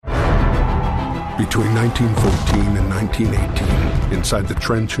Between 1914 and 1918, inside the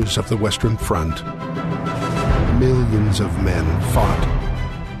trenches of the Western Front, millions of men fought,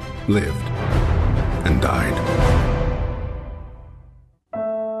 lived, and died.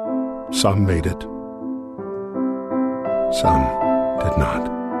 Some made it. Some did not.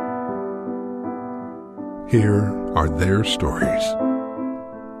 Here are their stories.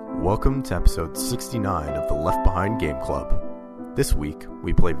 Welcome to episode 69 of the Left Behind Game Club. This week,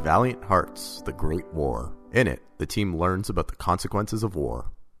 we play Valiant Hearts: The Great War. In it, the team learns about the consequences of war.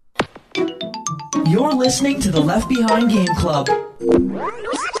 You're listening to the Left Behind Game Club.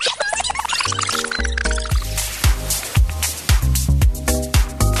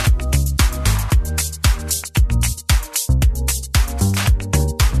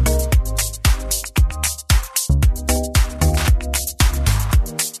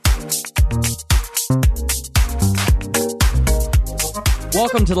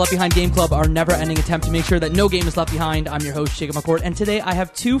 Welcome to the Left Behind Game Club, our never-ending attempt to make sure that no game is left behind. I'm your host, Jacob McCourt, and today I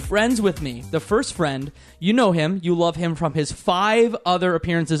have two friends with me. The first friend, you know him, you love him from his 5 other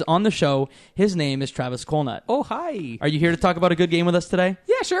appearances on the show. His name is Travis Colnut. Oh, hi. Are you here to talk about a good game with us today?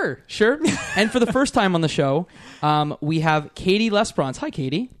 Yeah, sure. Sure. And for the first time on the show, we have Katie Lesperance. Hi,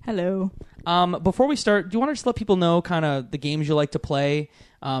 Katie. Hello. Before we start, do you want to just let people know kind of the games you like to play,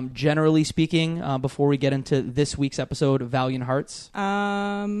 generally speaking, before we get into this week's episode of Valiant Hearts?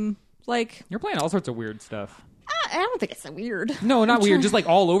 You're playing all sorts of weird stuff. I don't think it's that weird. No, not weird. Just like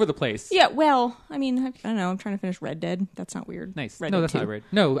all over the place. Yeah, well, I mean, I don't know. I'm trying to finish Red Dead. That's not weird. Nice. Red No, Dead that's 2. not weird.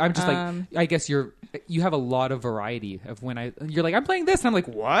 No, I'm just I guess you have a lot of variety of when you're like, I'm playing this, and I'm like,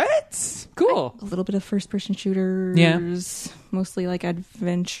 what? Cool. A little bit of first-person shooters. Yeah. Mostly like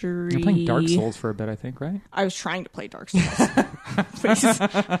adventure. You're playing Dark Souls for a bit, I think, right? I was trying to play Dark Souls. Please.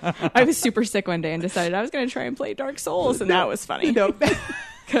 I was super sick one day and decided I was going to try and play Dark Souls, and that was funny.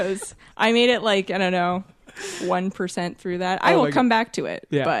 Because I made it 1% through that. I will come back to it,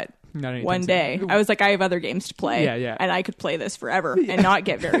 but one day I was like, I have other games to play, and I could play this forever and not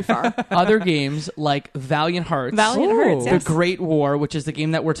get very far. Other games like Valiant Hearts, yes. The Great War, which is the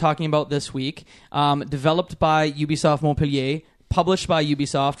game that we're talking about this week, developed by Ubisoft Montpellier, published by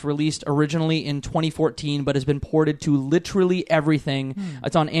Ubisoft, released originally in 2014, but has been ported to literally everything.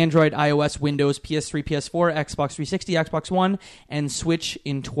 It's on Android, iOS, Windows, PS3, PS4, Xbox 360, Xbox One, and Switch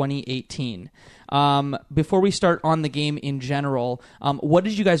in 2018. Before we start on the game in general, what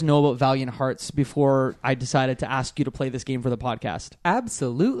did you guys know about Valiant Hearts before I decided to ask you to play this game for the podcast?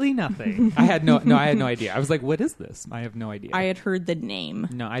 Absolutely nothing. I had no idea. I was like, what is this? I have no idea. I had heard the name.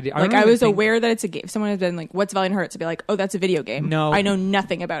 No, I did. I was aware that it's a game. If someone had been like, what's Valiant Hearts? I'd be like, oh, that's a video game. No. I know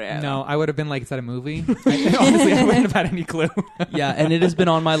nothing about it. No, I would have been like, is that a movie? Honestly, I wouldn't have had any clue. Yeah, and it has been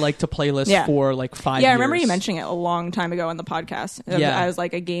on my to play list for 5 years. Yeah, I remember you mentioning it a long time ago on the podcast. Yeah. I was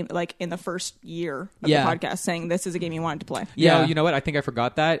like a game in the first year of the podcast saying this is a game you wanted to play. Yeah, you know what? I think I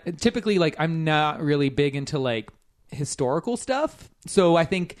forgot that. Typically, I'm not really big into historical stuff, so I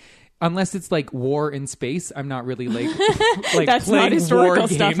think unless it's war in space, I'm not really that's playing not historical war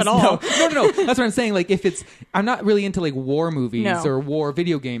stuff games. at all. No. That's what I'm saying. If I'm not really into war movies No. or war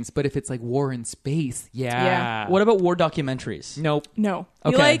video games, but if it's war in space, yeah. What about war documentaries? Nope. No.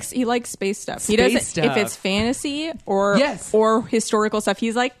 Okay. He likes space stuff. He Space doesn't stuff. if it's fantasy or historical stuff.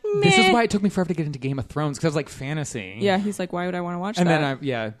 He's like, meh. This is why it took me forever to get into Game of Thrones, because I was like, fantasy. Yeah, he's like, why would I want to watch and that?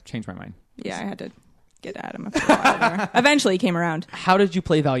 then I changed my mind. Yeah, I had to get at him after a while there. Eventually he came around. How did you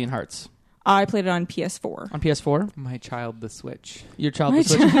play Valiant Hearts? I played it on PS4. On PS4? My child, the Switch. Your child, the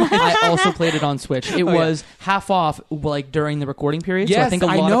Switch. I also played it on Switch. It was half off during the recording period, so I think a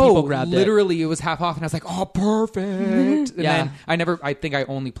lot of people grabbed it. Literally, it was half off, and I was like, oh, perfect. And Yeah. then I think I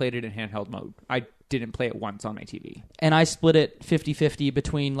only played it in handheld mode. I didn't play it once on my TV. And I split it 50-50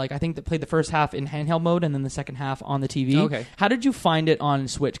 between, I think that played the first half in handheld mode and then the second half on the TV. Okay. How did you find it on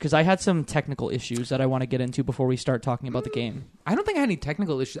Switch? Because I had some technical issues that I want to get into before we start talking about the game. I don't think I had any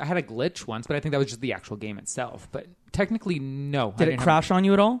technical issues. I had a glitch once, but I think that was just the actual game itself. But technically, no. Did it crash on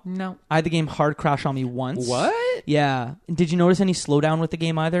you at all? No. I had the game hard crash on me once. What? Yeah. Did you notice any slowdown with the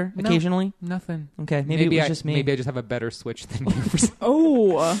game either, occasionally? Nothing. Okay, maybe it was just me. Maybe I just have a better Switch than you.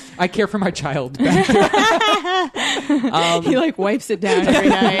 Oh. I care for my child. He wipes it down every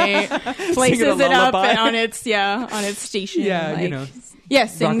night, places it up lullaby. on its station. Yeah, Yeah,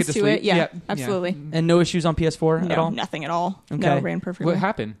 sings Rocket to to sleep. it. Yeah, Yeah. absolutely. And no issues on PS4 at No, all? nothing at all. Okay. No, ran perfectly. What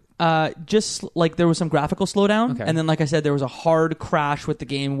happened? Just like there was some graphical slowdown, Okay. and then like I said, there was a hard crash with the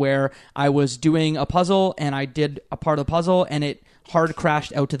game where I was doing a puzzle and I did a part of the puzzle and it hard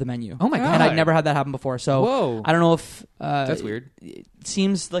crashed out to the menu. Oh my God. And I'd never had that happen before. So Whoa. I don't know if That's weird. It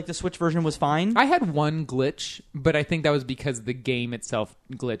seems like the Switch version was fine. I had one glitch, but I think that was because the game itself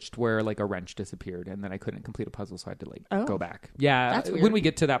glitched where like a wrench disappeared and then I couldn't complete a puzzle, so I had to like go back. Yeah, That's weird. when we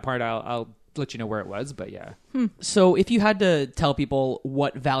get to that part, I'll let you know where it was, but yeah. So if you had to tell people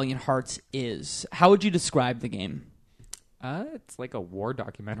what Valiant Hearts is, how would you describe the game? It's like a war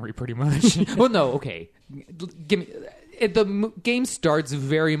documentary, pretty much. Well, no, okay. Give me the game starts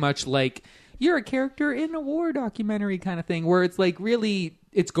very much like you're a character in a war documentary kind of thing, where it's like really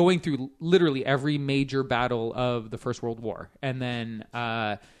it's going through literally every major battle of the First World War, and then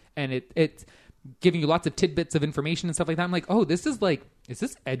and it's giving you lots of tidbits of information and stuff like that. I'm like, oh, this is like, is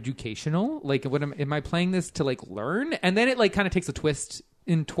this educational? Like, what am I playing this to like learn? And then it like kind of takes a twist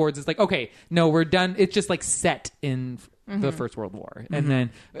in towards it's like, okay, no, we're done. It's just like set in the First World War, and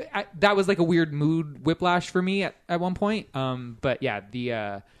then that was like a weird mood whiplash for me at one point. But yeah,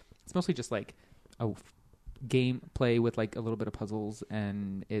 it's mostly just like a game play with like a little bit of puzzles,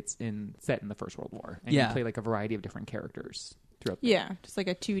 and it's set in the First World War, and you play like a variety of different characters throughout. Yeah, just like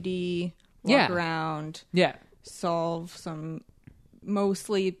a 2D walk around, solve some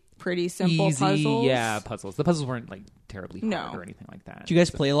mostly pretty simple Easy, puzzles. yeah, puzzles. The puzzles weren't like terribly hard or anything like that. Do you guys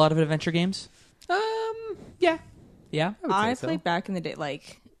play a lot of adventure games? Yeah. Yeah. I so. played back in the day,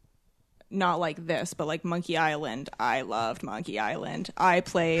 like not like this, but like Monkey Island. I loved Monkey Island. I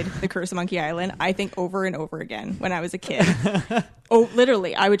played The Curse of Monkey Island, I think, over and over again when I was a kid.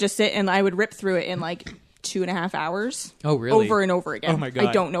 Literally, I would just sit and I would rip through it in like 2.5 hours. Oh, really? Over and over again. Oh, my God.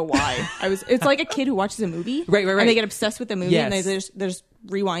 I don't know why. It's like a kid who watches a movie. Right. And they get obsessed with the movie and Yes. they just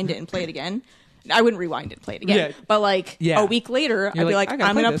rewind it and play it again. I wouldn't rewind it and play it again. Yeah. But like Yeah. a week later, I'd be like, like, I gotta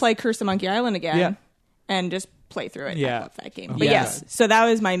I'm play going to this. play Curse of Monkey Island again. Yeah. And just play through it. Yeah. I love that game. Oh But my yes, God. so that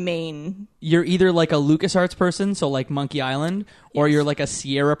was my main. You're either like a LucasArts person, so like Monkey Island, or you're like a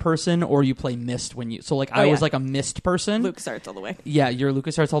Sierra person, or you play Myst when you. So like I yeah. was like a Myst person. LucasArts all the way. Yeah, you're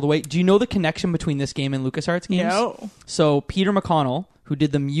LucasArts all the way. Do you know the connection between this game and LucasArts games? No. So Peter McConnell, who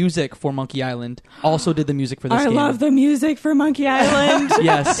did the music for Monkey Island, also did the music for this I game. love the music for Monkey Island.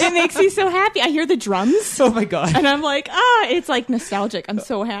 Yes. It makes me so happy. I hear the drums. Oh my God. And I'm like, it's like nostalgic. I'm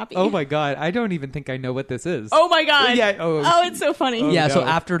so happy. Oh my God. I don't even think I know what this is. Oh my God. Yeah, Oh, it's so funny. Yeah, so no.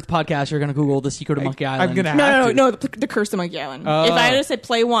 after the podcast, you're going to Google The Secret of Monkey Island. I'm going to No, the Curse of Monkey Island. If I had to say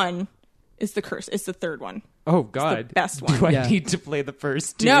play one, it's the Curse. It's the third one. Oh God. the best one. Do I Yeah. need to play the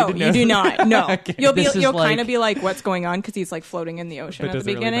first two? No, to know you do not. No, Okay. you'll This is you'll like- kind of be like, what's going on? Because he's like floating in the ocean But at the does it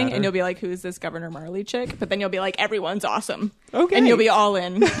really beginning, matter? and you'll be like, who's this Governor Marley chick? But then you'll be like, everyone's awesome. Okay. and you'll be all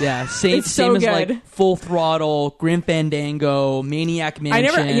in. Yeah, same It's so as like good. Full Throttle, Grim Fandango, Maniac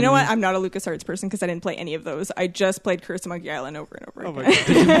Mansion. You know what? I'm not a LucasArts person because I didn't play any of those. I just played Curse of Monkey Island over and over again.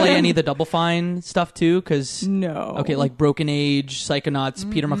 Did you play any of the Double Fine stuff too? Because No. okay, like Broken Age, Psychonauts.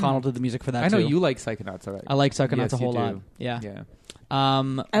 Peter McConnell did the music for that. I know too. you like Psychonauts, all right? I like Psychonauts Yes, a you whole do. lot. Yeah. Yeah.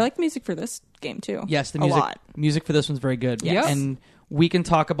 I like the music for this game too. Yes, the A music. lot. Music for this one's very good. Yes. And we can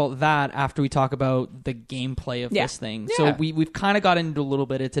talk about that after we talk about the gameplay of Yeah. this thing. Yeah. So we've kind of got into a little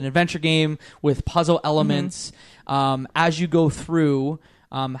bit. It's an adventure game with puzzle elements. As you go through,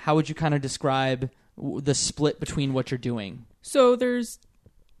 how would you kind of describe the split between what you're doing? So there's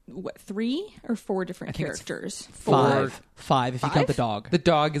 3 or 4 different think it's characters. Five if you count the dog. The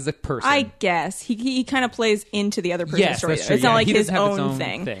dog is a person. I guess he kind of plays into the other person's yes, story. that's true. It's not Yeah, like he his doesn't have own his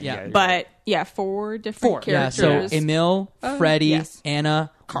thing. Yeah. But yeah, 4 different Yeah, characters. so Emil, Freddy, yes.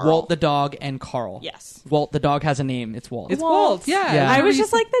 Anna, Carl. Walt the dog, and Carl. Yes. Walt the dog has a name. It's Walt. It's Walt. Yeah. Yeah. I was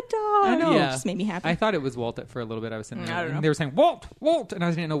just like the dog. I know. It Yeah. just made me happy. I thought it was Walt for a little bit. I was sitting there, I don't know. and they were saying Walt, Walt, and I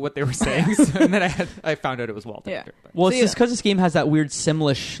didn't know what they were saying. So, and then I found out it was Walt. Yeah. After, but- Well, it's So, just because this game has that weird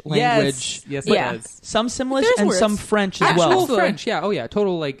Simlish language. Yes, Yeah. it does. Some Simlish There's and words. some French as Actual well. Absolutely. French. Yeah. Oh yeah.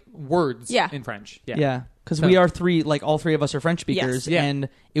 Total like words. Yeah. In French. Yeah, because So- we are all three of us are French speakers, Yes. Yeah. and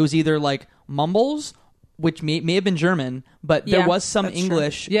it was either like mumbles, which may have been German, but there Yeah, was some that's true.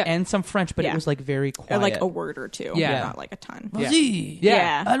 English Yeah. and some French, but it Yeah. was like very Or quiet. like a word or two. Yeah. Not like a ton. Yeah. Vas-y.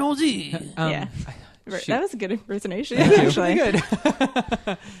 Yeah. Allons-y. Yeah. shoot. That was a good impersonation, Pretty actually.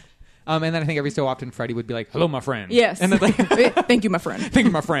 good. And then I think every so often Freddie would be like, "Hello, my friend." Yes. And then like, Thank you, my friend. "Thank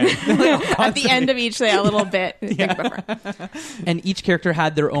you, my friend." At the end of each day, a little bit. Thank you, my friend. And each character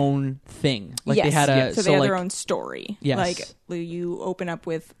had their own thing. Like yes. they had a so they had like, their own story. Yes. Like you open up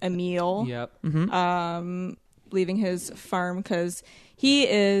with Emil Yep. leaving his farm because he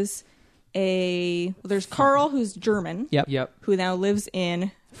is there's Carl who's German. Yep. Yep. Who now lives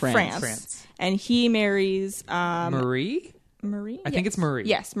in France. France. And he marries Marie. Marie? I think it's Marie.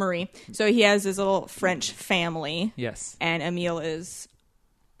 Yes, Marie. So he has his little French family. Yes. And Emile is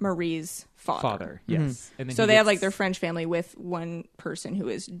Marie's father. Yes. And then So he they have gets- like their French family with one person who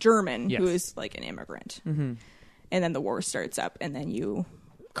is German, Yes. who is like an immigrant. And then the war starts up, and then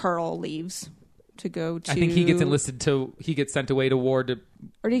Carl leaves to go to. I think he gets enlisted he gets sent away to war to.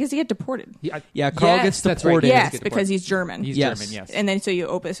 Or does he get deported? Yeah, Carl Yes, gets that's right. deported. Yeah. Yes, get because deported. he's German. He's Yes. German, yes. And then so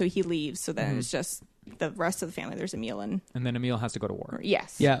he leaves. So then it's just the rest of the family. There's Emile and And then Emile has to go to war.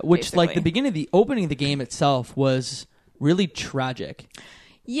 yes, Yeah, which like the basically. beginning of the opening of the game itself was really tragic.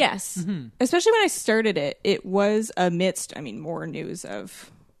 Yes, Mm-hmm. especially when I started it, it was amidst, more news of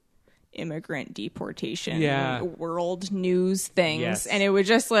immigrant deportation, Yeah. world news things, Yes. and it was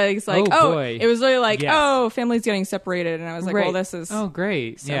just like, it's like, Oh, boy. it was really like, Yes. families getting separated, and I was like, Right. well, this is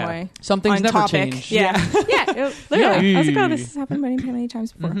great. some Yeah. way Some things on never topic. change. Yeah, yeah, literally. I was like, oh, this has happened many, many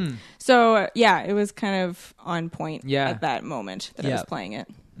times before. Mm-hmm. So it was kind of on point Yeah. at that moment that I Yeah. was playing it.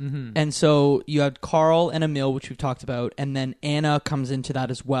 And so you had Carl and Emile, which we've talked about, and then Anna comes into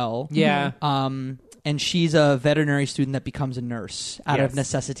that as well. Yeah. And she's a veterinary student that becomes a nurse out of Yes.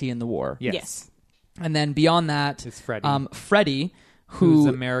 necessity in the war. Yes. And then beyond that, It's Freddie. Freddie, Who's who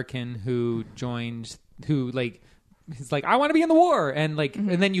American, who joined, who like, he's like, I want to be in the war, and like,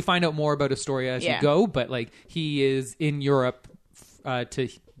 and then you find out more about his story as you Yeah. go. But like, he is in Europe to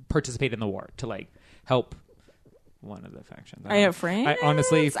participate in the war, to like help one of the factions. I have friends. I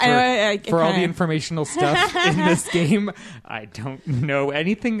honestly, for, I for all the kinda- informational stuff in this game, I don't know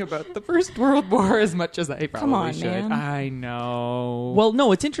anything about the First World War as much as I probably on, should. man. I know. Well,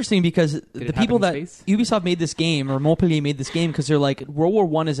 no, it's interesting because it the happen people in that space? Ubisoft made this game or Montpellier made this game because they're like World War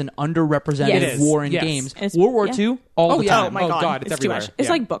One is an underrepresented It is, war in yes. games. It's- World War yeah. Two, all the yeah. time. Oh my Oh, god, God, it's too everywhere. much. It's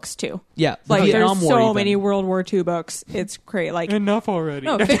Yeah. like books too. Yeah, the Like Vietnam there's War so even. many World War II books. It's great. Like Enough already.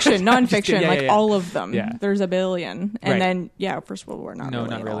 no fiction, nonfiction, Yeah, like yeah, yeah. all of them. Yeah. There's a billion, and Right. then First World War, not no, really.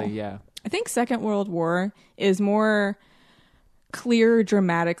 not at really. all. Yeah. I think Second World War is more clear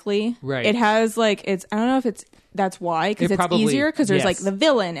dramatically. Right. It has like I don't know if that's why because It it's probably- easier because there's yes. like the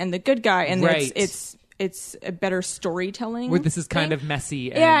villain and the good guy and Right. it's a better storytelling. Where this is kind thing. of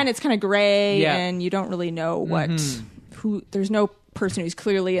messy. and it's kind of gray Yeah. and you don't really know what who. There's no person who's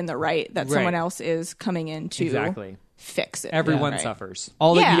clearly in the right that Right. someone else is coming in to exactly. fix it. Everyone Right. suffers.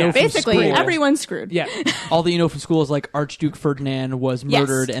 All that you know from basically school, everyone's screwed. Yeah. all that you know from school is like Archduke Ferdinand was Yes,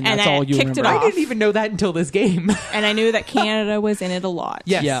 murdered, and and that's I all you kicked it remember. I off. didn't even know that until this game. And I knew that Canada was in it a lot.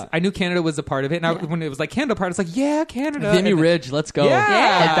 Yes. Yeah. I knew Canada was a part of it. And when it was like Canada part, it's like, yeah, Canada. Vimy And then- Ridge, let's go. Yeah.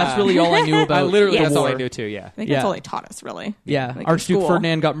 Like, that's really all I knew about. I literally, Yeah. that's all I war. knew too, yeah. I think Yeah. that's all they taught us, really. Yeah, Like in Archduke school.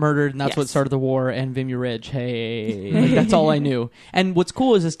 Ferdinand got murdered, and that's what Yes. started the war. And Vimy Ridge, hey, like, that's all I knew. And what's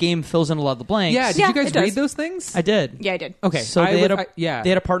cool is this game fills in a lot of the blanks. Yeah, did Yeah, you guys it does. read those things? I did. Yeah, I did. Okay. So I they had would- a yeah. they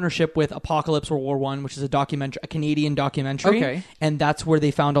had a partnership with Apocalypse World War One, which is a Canadian documentary. Okay. And that's where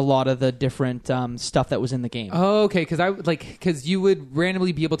they found a lot of the different stuff that was in the game. Oh, okay, because you would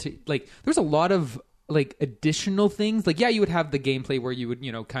randomly be able to like. There's a lot of like additional things. Like, yeah, you would have the gameplay where you would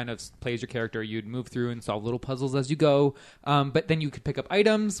kind of play as your character. You'd move through and solve little puzzles as you go. But then you could pick up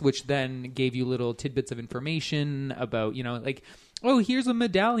items, which then gave you little tidbits of information about like. Oh, here's a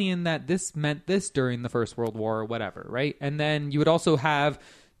medallion that this meant this during the First World War or whatever, right? And then you would also have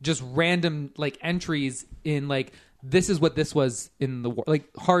just random like entries in like this is what this was in the war,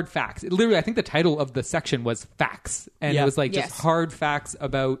 like hard facts. Literally, I think the title of the section was facts, and Yeah. it was like Yes. just hard facts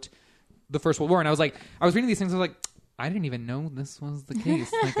about the First World War. And I was reading these things, I was like, I didn't even know this was the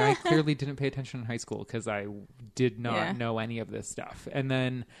case. Like, I clearly didn't pay attention in high school because I did not Yeah. know any of this stuff. And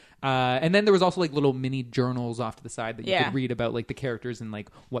then there was also like little mini journals off to the side that you Yeah. could read about like the characters and like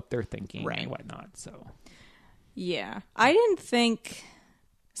what they're thinking Right. and whatnot. So Yeah. I didn't think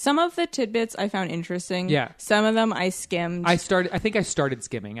some of the tidbits I found interesting. Yeah. Some of them I skimmed. I think I started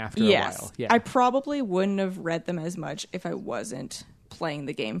skimming after a while. Yeah. I probably wouldn't have read them as much if I wasn't playing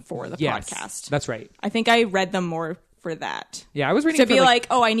the game for the Yes, podcast. that's right. I think I read them more for that. Yeah, I was reading To it for, be like,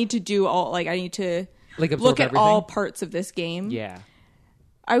 oh, I need to do all, like, I need to Like, absorb look at all everything? parts of this game. Yeah.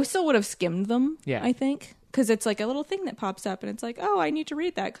 I still would have skimmed them, Yeah. I think. Because it's like a little thing that pops up and it's like, oh, I need to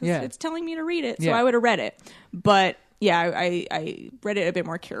read that because Yeah. it's telling me to read it. So Yeah. I would have read it. But yeah, I read it a bit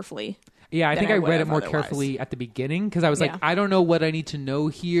more carefully. Yeah, I than think I would read it have more otherwise. carefully at the beginning because I was Yeah. like, I don't know what I need to know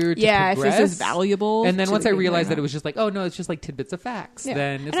here to Yeah, progress. if this is valuable. And then to once the I game or realized that not. it was just like, oh no, it's just like tidbits of facts. Yeah.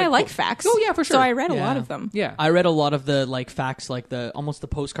 Then it's and I like cool. facts. Oh yeah, for sure. So I read a Yeah. lot of them. Yeah. I read a lot of the like facts, like almost the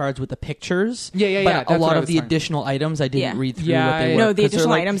postcards with the pictures. Yeah, yeah, But yeah. a that's what lot I of was the talking- additional items I didn't Yeah. read through Yeah, what they I- were. No, the 'cause they're additional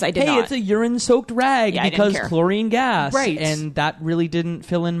like, items I did hey, not. it's a urine-soaked rag Yeah, I didn't because care. chlorine gas, Right. and that really didn't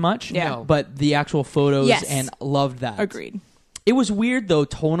fill in much. Yeah. No. But the actual photos Yes. and loved that. Agreed. It was weird though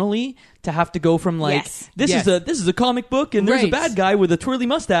tonally to have to go from like Yes. this is a comic book and there's a Right. bad guy with a twirly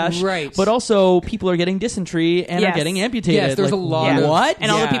mustache, Right. but also people are getting dysentery and are Yes. getting amputated. Yes, there's Like, a lot of- what?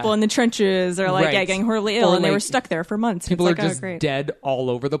 And all the Yeah. people in the trenches are like, Right. getting horribly ill, Or, and they like, were stuck there for months. People It's are like, just oh, great. dead all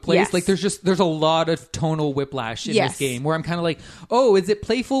over the place. Yes. Like there's a lot of tonal whiplash in Yes. this game where I'm kind of like, oh, is it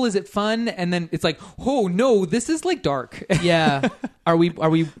playful? Is it fun? And then it's like, oh no, this is like dark. Yeah. Are we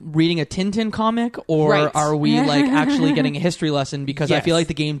reading a Tintin comic or Right. are we like actually getting a history lesson? Because I Yes. feel like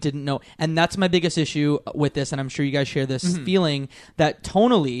the game didn't know, and that's my biggest issue with this. And I'm sure you guys share this feeling that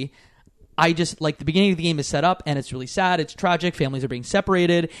tonally, I just like the beginning of the game is set up and it's really sad. It's tragic. Families are being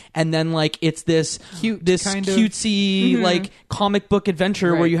separated, and then like it's this kind of- cutesy like comic book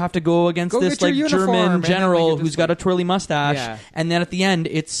adventure where Right. you have to go against Go this get your like uniform, German and then, general like, it who's just, got a like- twirly mustache, Yeah. and then at the end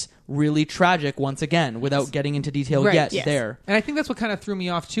it's really tragic once again without getting into detail Right. yet. Yes. There. And I think that's what kind of threw me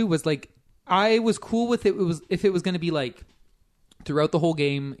off too. Was like I was cool with it. If it was going to be like throughout the whole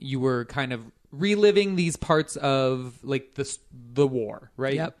game, you were kind of reliving these parts of like the war,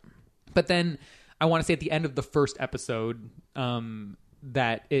 right? Yep. But then I want to say at the end of the first episode,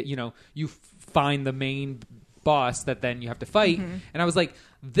 that it, you find the main boss that then you have to fight, and I was like,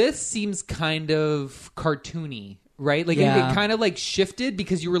 this seems kind of cartoony. Right? Like Yeah. it kind of like shifted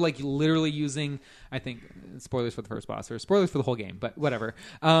because you were like literally using, I think, spoilers for the first boss or spoilers for the whole game, but whatever.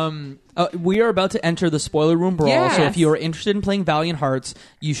 We are about to enter the spoiler room brawl, Yes. so if you are interested in playing Valiant Hearts,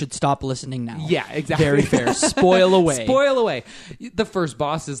 you should stop listening now. Yeah, exactly. Very fair. Spoil away. Spoil away. The first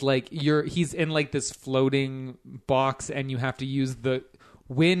boss is like he's in like this floating box and you have to use the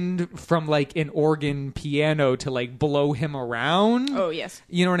wind from like an organ piano to like blow him around. Oh, yes.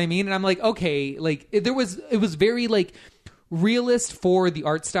 You know what I mean? And I'm like, okay, like it was very like realist for the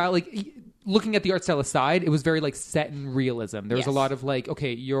art style. Like looking at the art style aside, it was very like set in realism. There was a Yes. lot of like,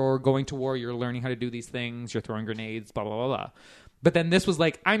 okay, you're going to war, you're learning how to do these things, you're throwing grenades, blah blah blah blah. But then this was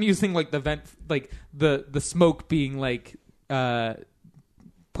like I'm using like the vent, like the smoke being like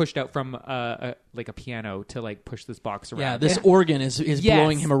pushed out from like a piano to like push this box around. Yeah, this organ is Yes.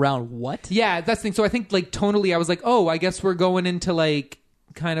 blowing him around. What? Yeah, that's the thing. So I think like tonally, I was like, oh, I guess we're going into like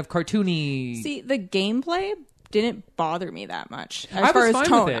kind of cartoony. See, the gameplay didn't bother me that much as I far was as fine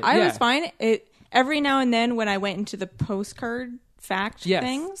tone. with it, I yeah. was fine. It every now and then when I went into the postcard fact Yes.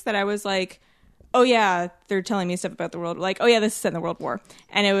 things, that I was like, oh yeah, they're telling me stuff about the world. Like, oh yeah, this is set in the World War,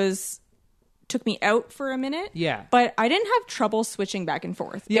 and took me out for a minute. Yeah. But I didn't have trouble switching back and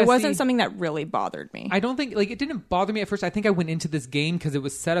forth. Yeah, it wasn't see- something that really bothered me. I don't think like it didn't bother me at first. I think I went into this game because it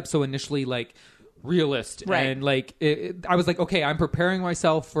was set up so initially like realist Right. and like I was like, okay, I'm preparing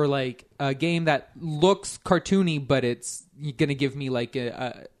myself for like a game that looks cartoony, but it's gonna give me like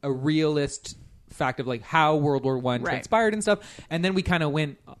a realist fact of like how World War I Right. transpired and stuff. And then we kind of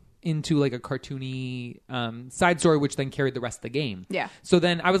went into like a cartoony side story, which then carried the rest of the game. Yeah. So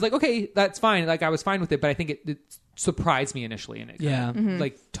then I was like, okay, that's fine. Like I was fine with it, but I think it surprised me initially, and it Yeah. kind of,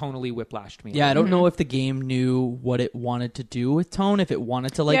 like tonally whiplashed me. Yeah, I don't know if the game knew what it wanted to do with tone, if it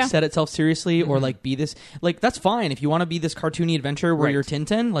wanted to like Yeah. set itself seriously or like be this like that's fine. If you want to be this cartoony adventure where Right. you're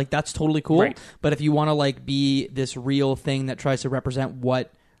Tintin, like that's totally cool. Right. But if you want to like be this real thing that tries to represent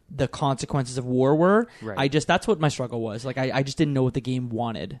what the consequences of war were, Right. that's what my struggle was. Like I just didn't know what the game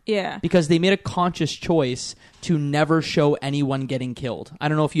wanted. Yeah. Because they made a conscious choice to never show anyone getting killed. I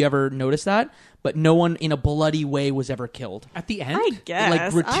don't know if you ever noticed that, but no one in a bloody way was ever killed. At the end? I guess. Like, I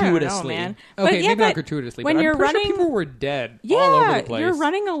don't know, gratuitously. man. Okay, But yeah, maybe not but gratuitously, when but you're I'm pretty running, sure people were dead yeah, all over the place. you're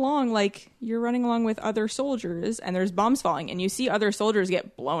running along with other soldiers, and there's bombs falling, and you see other soldiers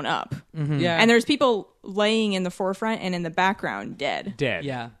get blown up, Yeah. and there's people laying in the forefront and in the background dead. dead.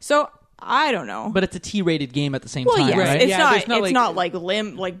 Yeah. So I don't know. But it's a T-rated game at the same well, time, yes, right? it's Yeah, not. there's not, It's like- not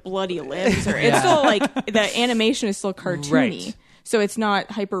like bloody limbs, or it's still like the animation is still cartoony. Right. So it's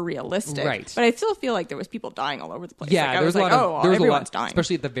not hyper realistic, Right. But I still feel like there was people dying all over the place. Yeah, like, I there was a like, lot oh, of well, there was a everyone's lot, dying.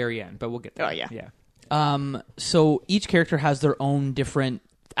 especially at the very end. But we'll get there. Oh, yeah. yeah. So each character has their own different,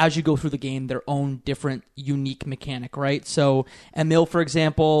 as you go through the game, their own different unique mechanic, right? So Emil, for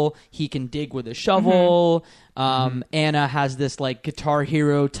example, he can dig with a shovel. Anna has this like Guitar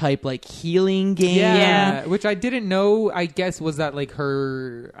Hero type like healing game. Yeah. Which I didn't know. I guess was that like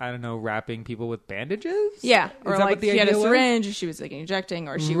her, I don't know, wrapping people with bandages? Yeah, Is or that like what the she had a idea was? syringe, she was like injecting,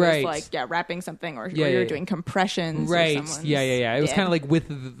 or she Right. was like wrapping something, or Yeah, you were yeah, doing compressions. Or Right. someone's Yeah. It was dead. kind of like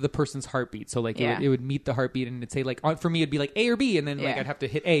with the person's heartbeat. So like Yeah. it would meet the heartbeat and it'd say like for me it'd be like A or B, and then like Yeah. I'd have to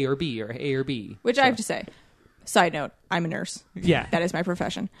hit A or B or A or B. Which I have to say, side note, I'm a nurse. Yeah. That is my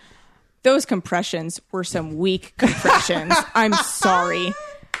profession. Those compressions were some weak compressions. I'm sorry.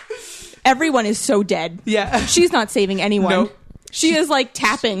 Everyone is so dead. Yeah. She's not saving anyone. Nope. She is like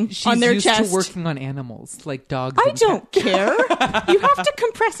tapping She's on their used chest. to working on animals like dogs. I and don't cats. care. You have to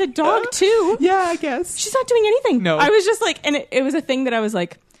compress a dog too. Yeah, I guess. She's not doing anything. No. I was just like, and it was a thing that I was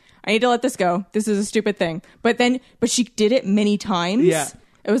like, I need to let this go. This is a stupid thing. But she did it many times. Yeah.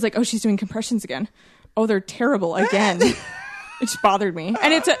 It was like, oh, she's doing compressions again. Oh, they're terrible again. It just bothered me.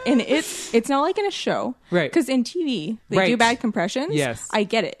 And it's not like in a show. Right. Because in TV, they Right. do bad compressions. Yes. I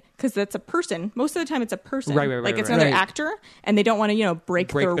get it. Because that's a person. Most of the time, it's a person. Right, like it's right. another Right. actor, and they don't want to, break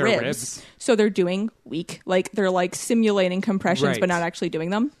their ribs. So they're doing weak, like they're like simulating compressions, Right. but not actually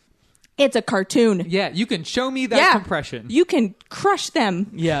doing them. It's a cartoon. Yeah, you can show me that compression. You can crush them.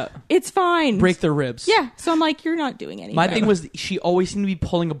 Yeah. It's fine. Break their ribs. Yeah. So I'm like, you're not doing anything. My thing was she always seemed to be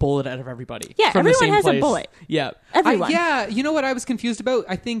pulling a bullet out of everybody. Yeah, from the everyone same has a place. bullet. Yeah. Everyone. Yeah, you know what I was confused about?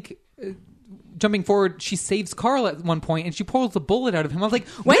 I think jumping forward, she saves Carl at one point and she pulls a bullet out of him. I was like,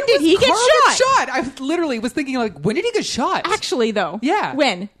 When did was he get Carl shot? I literally was thinking, like, when did he get shot? Actually, though. Yeah.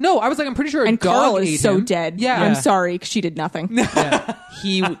 When? No, I was like, I'm pretty sure a And dog Carl is ate so him. dead. Yeah. I'm sorry, 'cause she did nothing. Yeah.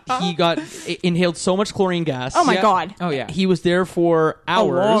 He got inhaled so much chlorine gas. Oh my Yeah. God. Oh, yeah. He was there for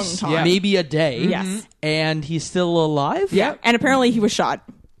hours, long time. Yeah. maybe a day. Yes. And he's still alive? Yeah. And apparently he was shot.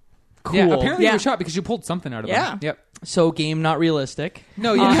 Cool. Yeah, apparently he Yeah. was shot because you pulled something out of Yeah. him. Yep. So game not realistic.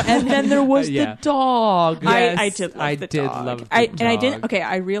 No, yeah. And then there was Yeah. the dog. Yes, I did love I the did dog. love the And I didn't. dog. Okay,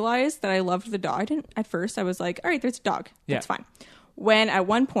 I realized that I loved the dog. I didn't at first. I was like, all right, there's a dog. Yeah. That's fine. When at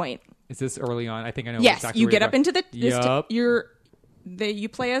one point, Is this early on? I think I know yes, exactly you where get you're up going. into you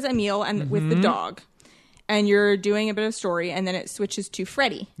play as Emile and with the dog, and you're doing a bit of story, and then it switches to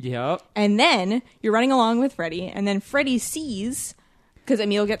Freddy, Yep. and then you're running along with Freddy, and then Freddy sees because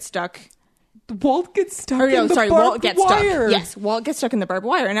Emile gets stuck. Walt gets stuck Or no, in the sorry, barbed Walt gets wire. stuck. Yes, Walt gets stuck in the barbed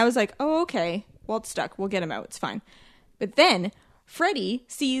wire, and I was like, oh, okay, Walt's stuck. We'll get him out. It's fine. But then Freddy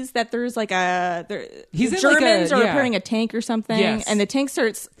sees that there's like He's the in like Germans a- are yeah. repairing a tank or something, Yes. and the tank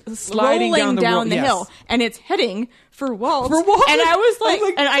starts Sliding rolling down the the ro- hill, yes. and it's heading for Walt. For Walt? And I was like, I'm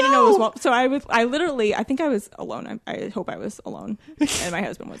like, and I didn't know it was no. Walt. So I literally, I think I was alone. I hope I was alone, and my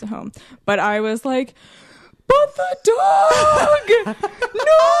husband wasn't home. But I was like, but the dog! No!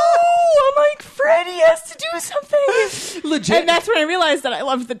 I'm like, Freddy has to do something. Legit. And that's when I realized that I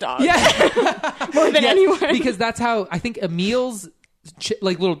loved the dog. Yeah. More than anyone. Because that's how I think Emile's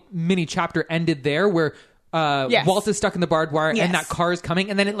like little mini chapter ended there, where Yes. Walt is stuck in the barbed wire Yes. and that car is coming,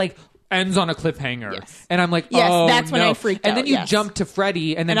 and then it like ends on a cliffhanger. Yes. And I'm like, Yes, oh, that's when no. I freaked And out, then you yes. jump to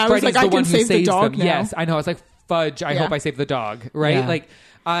Freddy, and then And I was Freddy's like, the I can one who save the saves dog them. now. Yes, I know. I was like, fudge. I Yeah. hope I save the dog. Right? Yeah. Like.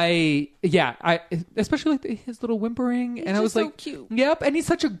 I especially like his little whimpering, and I was just so like, cute. Yep, and he's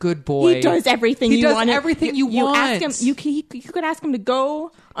such a good boy. He does everything He you does want. everything you want. Ask him, you could ask him to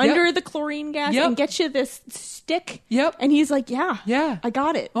go under the chlorine gas Yep. and get you this stick. Yep. And he's like, yeah, I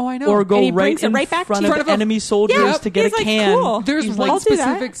got it. Oh, I know. Or go And he right brings it in right back to front you. of Front of a- enemy soldiers Yeah, to get he's a like, can. cool. There's He's one like, I'll do that.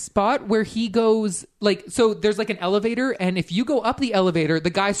 specific spot where he goes like, so there's like an elevator, and if you go up the elevator, the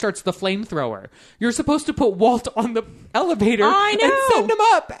guy starts the flamethrower. You're supposed to put Walt on the elevator I know. and send him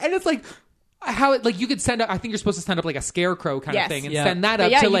up, and it's like how it like you could send up. I think you're supposed to send up like a scarecrow kind Yes. of thing and Yeah. send that But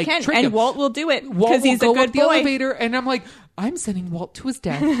up yeah, to you like can. trick And him. Walt will do it Walt because will he's go a good up the boy. elevator, and I'm like, I'm sending Walt to his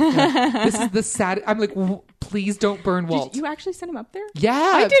death. Yeah. This is the sad. I'm like, please don't burn Walt. Did you actually send him up there? Yeah.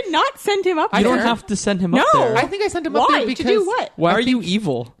 I did not send him up You there. don't have to send him No. up there. I think I sent him up Why? there because To do what? Why I are you think-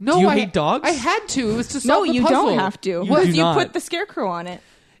 evil? No, Do you I hate dogs? I had to. It was to No, solve the you puzzle. don't have to. You Because do you not. put the scarecrow on it.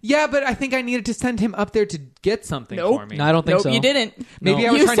 Yeah, but I think I needed to send him up there to get something Nope. for me. No, I don't think Nope, so. you didn't. Maybe No.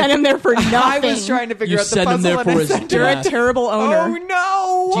 I was You trying sent to, him there for nothing. I was trying to figure You out the sent him puzzle there and for I his sent You're him- a terrible owner. Oh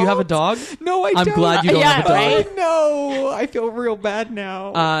no! Do you have a dog? No, I I'm don't. glad you don't Yeah, have a dog. right? No, I feel real bad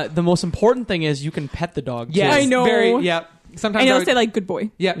now. The most important thing is you can pet the dog. yes, I know. Very, yeah. Sometimes And I he'll would, say like, good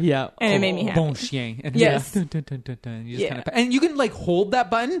boy. yeah, Yeah. And it made me happy. Bon chien. And Yes. dun, dun, dun, dun, dun. You just Yeah. kind of, and you can like hold that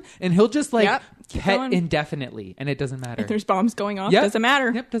button, and he'll just like Yep. Keep pet going. indefinitely, and it doesn't matter. If there's bombs going off, Yep. doesn't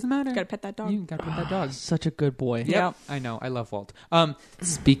matter. Yep, doesn't matter. Gotta pet that dog. You gotta pet that dog. Such a good boy. Yep. Yeah. I know. I love Walt.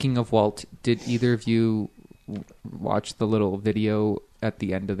 Speaking of Walt, did either of you watch the little video at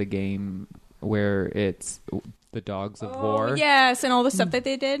the end of the game where it's the Dogs of War? Yes, and all the stuff that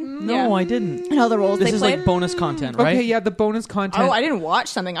they did. No, I didn't. And all the roles This they is played. like bonus content, right? Okay, yeah, the bonus content. Oh, I didn't watch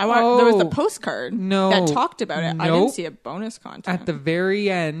something. I watched. There was the postcard No. that talked about it. I Nope. didn't see a bonus content. At the very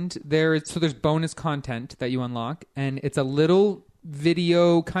end, there's bonus content that you unlock, and it's a little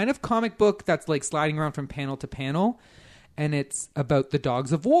video, kind of comic book that's like sliding around from panel to panel, and it's about the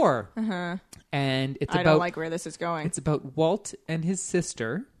Dogs of War. And it's I about don't like where this is going. it's about Walt and his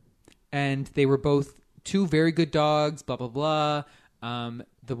sister, and they were both two very good dogs. Blah blah blah.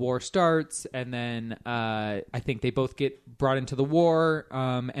 The war starts, and then I think they both get brought into the war,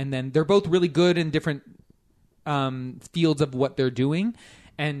 and then they're both really good in different fields of what they're doing.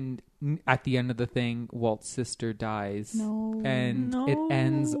 And at the end of the thing, Walt's sister dies. And it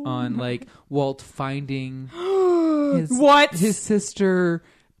ends on like Walt finding his sister.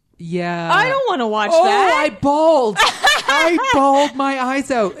 Yeah. I don't want to watch Oh, that. I bawled. I bawled my eyes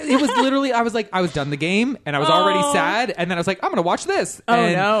out. It was literally, I was done the game and I was already sad. And then I was like, I'm going to watch this. Oh,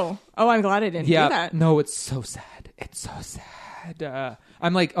 And no. Oh, I'm glad I didn't do that. no, it's so sad. It's so sad.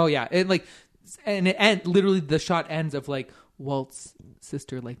 I'm like, oh yeah. And literally the shot ends of like Walt's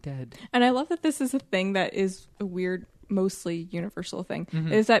sister like dead. And I love that this is a thing that is a weird, mostly universal thing,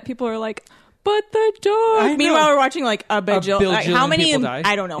 Mm-hmm. is that people are like, but the dog. know. Meanwhile, we're watching like a bajillion. Like, how bajillion many? people die.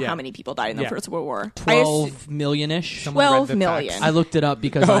 I don't know Yeah. how many people died in the Yeah. First World War. 12 million-ish. Someone read 12 the million. facts. I looked it up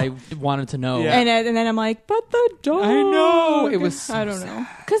because I wanted to know. Yeah. And then I'm like, but the dog. I know. It was so I don't know,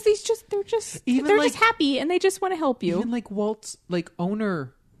 because they're just happy and they just want to help you. Even like Walt's like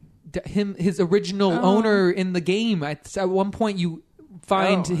owner, his original owner in the game. At one point, you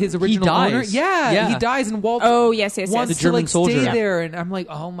find his original dies. owner. Yeah, Yeah. he dies, and Walt. Oh, yes. wants The to German like soldier. stay there, and I'm like,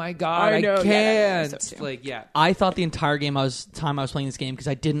 oh my god, I I, know, yeah, can't. that was so too. Like, yeah. I thought the entire time I was playing this game, because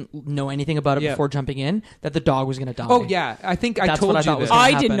I didn't know anything about it Yeah. before jumping in, that the dog was going to die. Oh yeah, I think I That's told what I you thought was this. gonna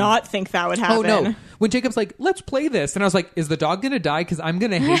I did happen. not think that would happen. Oh no! When Jacob's like, "Let's play this," and I was like, "Is the dog gonna die? Because I'm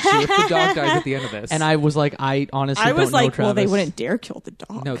gonna hate you if the dog dies at the end of this." And I was like, I honestly I was don't know, like, well, they Travis. wouldn't dare kill the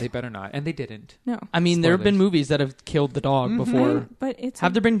dog. no, they better not, and they didn't. No. I mean, there have been Spoilers. movies that have killed the dog before. But it's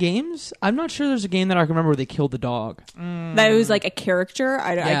Have there been games? I'm not sure there's a game that I can remember where they killed the dog. that it was like a character.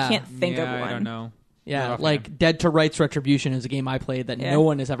 I Yeah. can't think of one. I don't know. Yeah, Not like Dead to Rights Retribution is a game I played that Yeah. no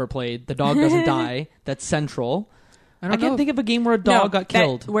one has ever played. The dog doesn't die. That's central. I don't can't know. think of a game where a dog No, got that-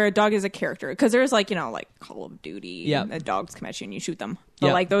 killed. where a dog is a character, because there's like like Call of Duty. Yeah. And the dogs come at you and you shoot them. But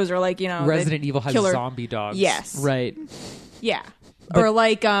Yeah. like those are like the Resident Evil has killer. zombie dogs. Yes. Right. Yeah. Or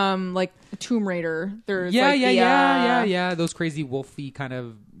like Tomb Raider. There's Yeah, like yeah. Those crazy wolfy kind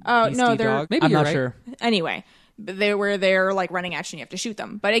of. Oh, beastie no, they're- dog. Maybe I'm you're not right. sure. Anyway, but they're like running at you and you have to shoot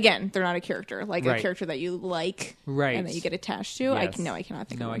them. But again, they're not a character. Like Right. a character that you like, Right. and that you get attached to. Yes. I cannot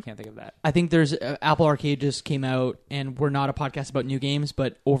think of No, one. I can't think of that. I think there's Apple Arcade just came out, and we're not a podcast about new games,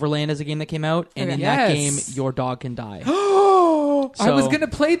 but Overland is a game that came out, and Okay. in that Yes. game, your dog can die. I was So- gonna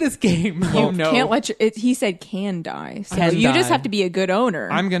play this game. You Oh no! can't let he said can die. So Can you just die. have to be a good owner.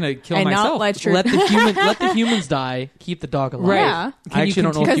 I'm gonna kill and myself. not let your let the humans die. Keep the dog alive. Right. Yeah. I actually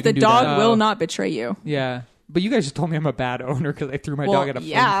don't know if because you the can do dog that. will not betray you. Yeah, but you guys just told me I'm a bad owner because I threw my dog at a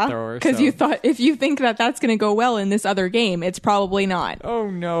yeah, flamethrower. because so- you thought if you think that that's going to go well in this other game, it's probably not. Oh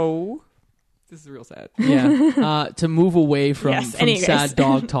no! This is real sad. Yeah. To move away from, Yes, from anyways. sad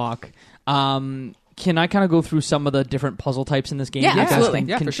dog talk, can I kind of go through some of the different puzzle types in this game? Yeah, You guys absolutely. can,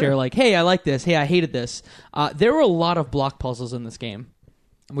 Yeah, can for share sure. like, hey, I like this. Hey, I hated this. There were a lot of block puzzles in this game.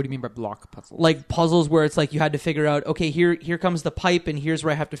 What do you mean by block puzzles? Like puzzles where it's like you had to figure out, okay, here comes the pipe, and here's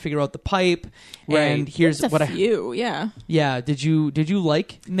where I have to figure out the pipe, Right. and here's It's a what I. few, yeah. Yeah, did you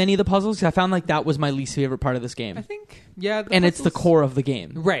like many of the puzzles? 'Cause I found like that was my least favorite part of this game, I think the and it's the puzzles- core of the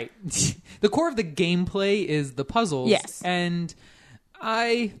game. Right. The core of the gameplay is the puzzles. Yes. And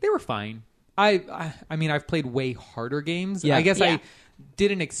they were fine. I mean, I've played way harder games. Yeah. I guess Yeah. I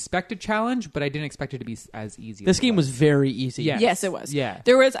didn't expect a challenge, but I didn't expect it to be as easy. This as it game was very easy. Yeah. Yes, it was. Yeah.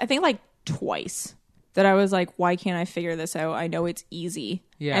 There was, I think, like twice that I was like, why can't I figure this out? I know it's easy.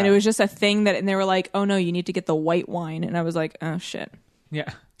 Yeah. And it was just a thing and they were like, oh no, you need to get the white wine. And I was like, oh shit.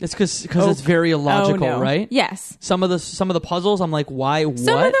 Yeah. It's because it's very illogical, Oh, no. right? Yes. Some of the puzzles, I'm like, why? What?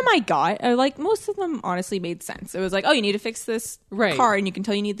 Some of them I got. Like most of them honestly made sense. It was like, oh, you need to fix this Right. car, and you can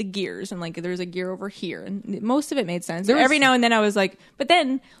tell you need the gears, and like there's a gear over here, and most of it made sense. There was- Every now and then I was like, but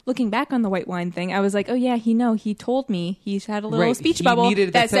then looking back on the white wine thing, I was like, oh yeah, he told me he's had a little Right. speech He bubble needed-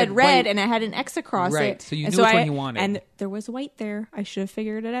 that that said said red, white. and it had an X across Right. it. So you And knew which I- one you wanted. and there was white there. I should have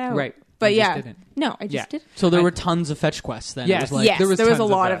figured it out. Right. But You just yeah, didn't. no, I just Yeah. did. So there were tons of fetch quests then. It Yes, was like, Yes. there was a tons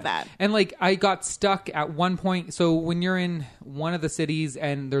lot of that. And like I got stuck at one point. So when you're in one of the cities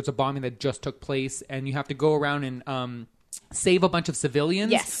and there's a bombing that just took place, and you have to go around and save a bunch of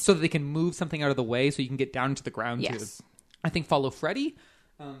civilians, Yes. so that they can move something out of the way, so you can get down to the ground Yes. to, I think, follow Freddy.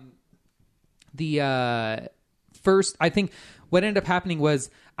 First, I think what ended up happening was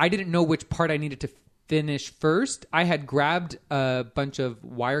I didn't know which part I needed to finish first. I had grabbed a bunch of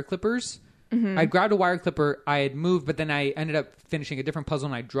wire clippers. Mm-hmm. I grabbed a wire clipper. I had moved, but then I ended up finishing a different puzzle,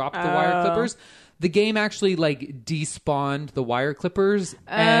 and I dropped the wire clippers. the game actually like despawned the wire clippers,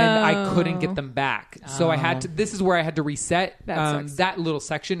 and I couldn't get them back. So I had to. This is where I had to reset that little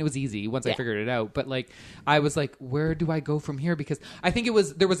section. It was easy once I figured it out, but like I was like, where do I go from here? Because I think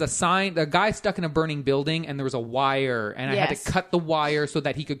there was a sign, a guy stuck in a burning building, and there was a wire, and I had to cut the wire so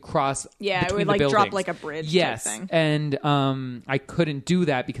that he could cross. Yeah, it would between like the drop buildings. like a bridge. Yes, type thing. and I couldn't do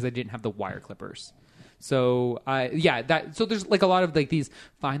that because I didn't have the wire clippers. So so there's like a lot of like these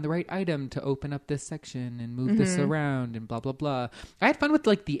find the right item to open up this section and move this around and blah blah blah. I had fun with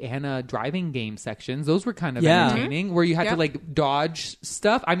like the Anna driving game sections. Those were kind of entertaining where you had to like dodge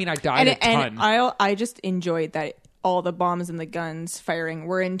stuff. I mean, I died a ton. And I just enjoyed that all the bombs and the guns firing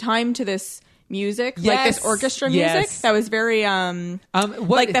were in time to this music, like this orchestra music that was very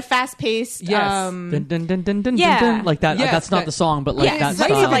like the fast paced dun, dun, dun, dun, dun, dun, like that. That's not the song, but like that kind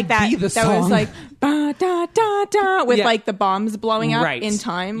style. of like that. That was like ba da da da with like the bombs blowing up in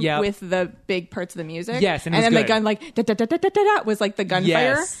time with the big parts of the music. Yes, and then good. the gun like da da da da da da was like the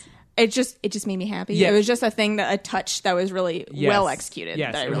gunfire. It just made me happy. Yes. It was just a thing a touch that was really well executed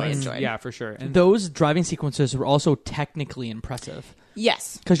that I really enjoyed. Yeah, for sure. And those driving sequences were also technically impressive.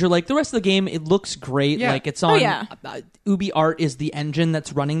 Yes. Because you're like, the rest of the game, it looks great. Yeah. Like, it's on... UbiArt is the engine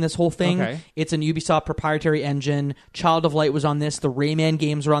that's running this whole thing. Okay. It's an Ubisoft proprietary engine. Child of Light was on this. The Rayman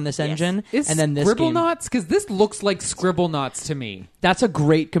games are on this engine. Is and then this Scribblenauts? Because this looks like Scribblenauts to me. That's a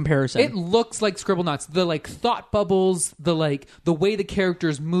great comparison. It looks like Scribblenauts. The like thought bubbles, the way the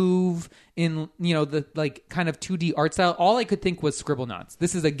characters move in, the like kind of 2D art style. All I could think was Scribblenauts.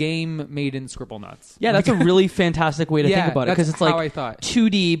 This is a game made in Scribblenauts. Yeah, that's a really fantastic way to think about it, because it's like I thought.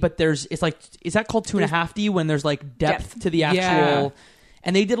 2D, but it's like, is that called 2.5D when there's like depth to the actual... Yeah.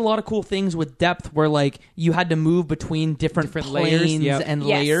 And they did a lot of cool things with depth where like you had to move between different planes layers. and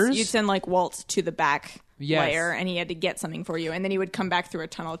layers. You'd send like Walt to the back layer, and he had to get something for you, and then he would come back through a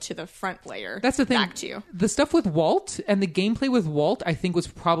tunnel to the front layer. That's the thing. Back to you. The stuff with Walt and the gameplay with Walt, I think, was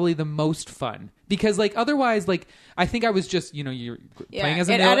probably the most fun. Because like otherwise, like I think I was just you're playing as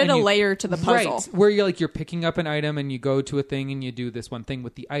a it added a layer to the puzzle, right? Where you're picking up an item and you go to a thing and you do this one thing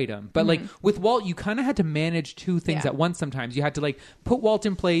with the item. But like with Walt, you kind of had to manage two things at once. Sometimes you had to like put Walt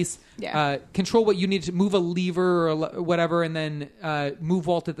in place, control what you needed to move a lever or whatever, and then move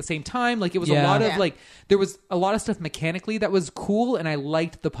Walt at the same time. Like it was a lot of like there was a lot of stuff mechanically that was cool, and I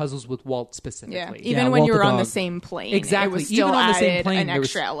liked the puzzles with Walt specifically. Yeah, even when Walt you were the on the dog. same plane, Exactly. it was still Even on the same added plane, an there was-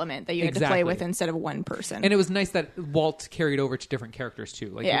 extra element that you had to play with instead of one person. And it was nice that Walt carried over to different characters too.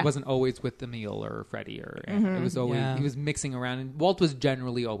 Like it wasn't always with Emil or Freddy or it was always he was mixing around, and Walt was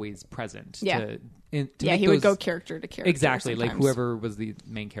generally always present. Yeah. To he would go character to character. Exactly, like sometimes. whoever was the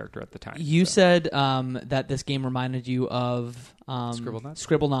main character at the time. You said that this game reminded you of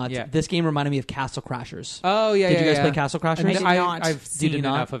Scribblenauts. Yeah. This game reminded me of Castle Crashers. Oh yeah, Did you guys play Castle Crashers? I did not. I've seen did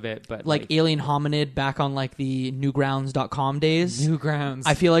not? enough of it, but like Alien Hominid back on like the Newgrounds.com days. Newgrounds.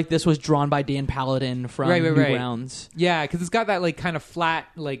 I feel like this was drawn by Dan Paladin from Newgrounds. Yeah, because it's got that like kind of flat,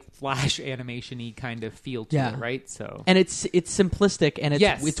 like Flash animation-y kind of feel to it, right? So and it's simplistic, and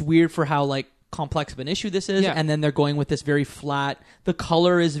it's weird for how like complex of an issue this is, and then they're going with this very flat. The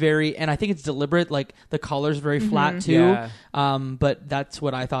color is very, and I think it's deliberate. Like the color's very flat too. But that's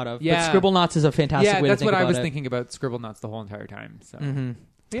what I thought of. Yeah. But Scribblenauts is a fantastic way to think about it. that's what I was thinking about Scribblenauts the whole entire time. So.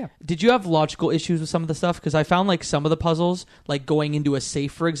 Yeah. Did you have logical issues with some of the stuff? Because I found like some of the puzzles, like going into a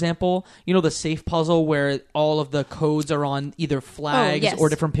safe, for example, the safe puzzle where all of the codes are on either flags or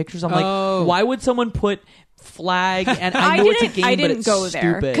different pictures. I'm like, why would someone put flag? And I know it's a game, I didn't but it's go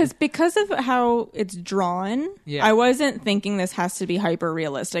there stupid. because of how it's drawn. Yeah. I wasn't thinking this has to be hyper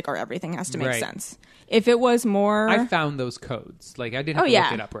realistic or everything has to make sense. If it was more, I found those codes. Like I didn't have to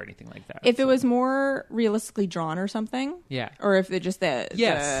look it up or anything like that. If it was more realistically drawn or something, or if it just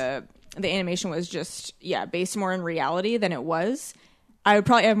the animation was just based more in reality than it was, I would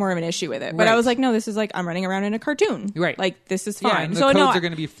probably have more of an issue with it. But I was like, no, this is like I'm running around in a cartoon. Right. Like this is fine. Yeah, and the so codes are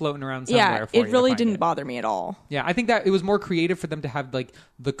going to be floating around somewhere for you. It really didn't bother me at all. Yeah, I think that it was more creative for them to have like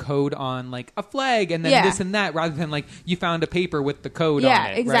the code on like a flag and then this and that, rather than like you found a paper with the code on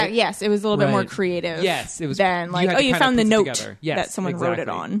it. Exactly. Right? Yes, it was a little bit more creative. Yes, it was. Than like, you found the note that someone wrote it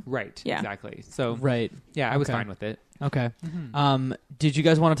on. Right. Yeah. Exactly. So Yeah, I was fine with it. Okay. Did you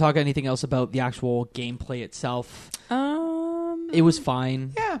guys want to talk anything else about the actual gameplay itself? It was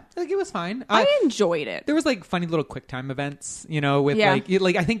fine. Yeah, like it was fine. I enjoyed it. There was like funny little QuickTime events, with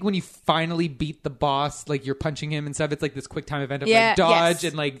like I think when you finally beat the boss, like you're punching him and stuff. It's like this QuickTime event of like dodge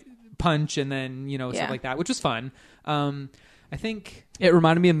and like punch and then stuff like that, which was fun. I think it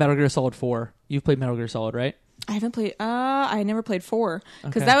reminded me of Metal Gear Solid 4. You've played Metal Gear Solid, right? I haven't played. I never played 4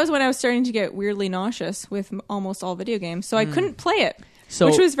 because that was when I was starting to get weirdly nauseous with almost all video games, so I couldn't play it. So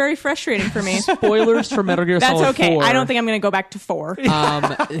which was very frustrating for me. spoilers for Metal Gear That's Solid okay. 4. I don't think I'm going to go back to 4.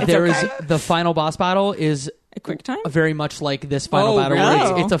 There is the final boss battle is A quick time? very much like this final Oh, battle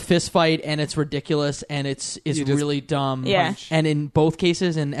really? where it's a fist fight and it's ridiculous and it's You just really dumb. Yeah. And in both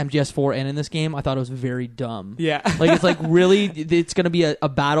cases, in MGS4 and in this game, I thought it was very dumb. Yeah. Like it's like really, it's going to be a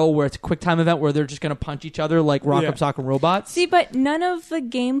battle where it's a quick time event where they're just going to punch each other like Rock'em Sock'em Robots. See, but none of the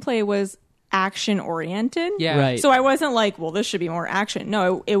gameplay was action oriented. Yeah. Right. So I wasn't like, well, this should be more action.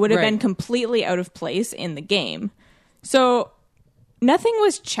 No, it would have been Right. completely out of place in the game. So nothing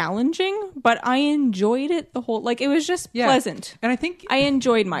was challenging, but I enjoyed it the whole. Like it was just pleasant. And I think I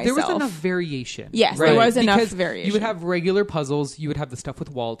enjoyed myself. there was enough variation. Yes, there was enough Because variation. You would have regular puzzles. You would have the stuff with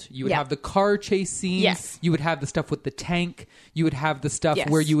Walt. You would Yeah. have the car chase scenes. Yes. You would have the stuff with the tank. You would have the stuff Yes.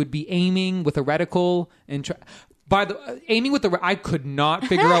 where you would be aiming with a reticle and aiming with the. I could not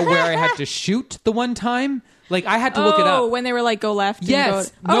figure out where I had to shoot the one time. Like I had to look it Oh, up. when they were like, go left.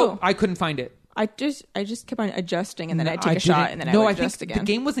 Yes. And go, No, I couldn't find it. I just kept on adjusting, and then I'd take I a shot, didn't- and then I no, would I think adjust again. the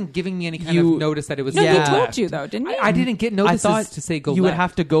game wasn't giving me any kind You- of notice that it was. No, Yeah. he told you though, didn't he? I didn't get I notices thought to say go you would left.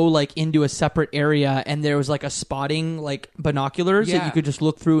 have to go like into a separate area and there was like a spotting like binoculars that Yeah. you could just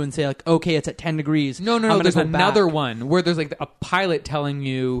look through and say like, okay, it's at 10 degrees. No. I'm gonna There's go another back. one where there's like a pilot telling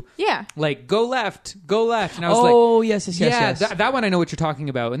you, Yeah. like go left, and I was Oh, like, yes. yeah, that one I know what you're talking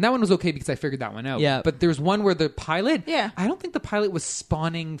about, and that one was okay because I figured that one out. Yeah. but there's one where the pilot, Yeah. I don't think the pilot was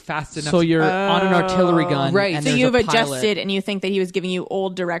spawning fast enough. So you're on an artillery gun. Right. And So there's you've a pilot. adjusted, and you think that he was giving you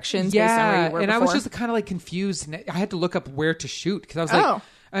old directions based on where yeah, you were and before. I was just kind of like confused, and I had to look up where to shoot because I was Oh. like.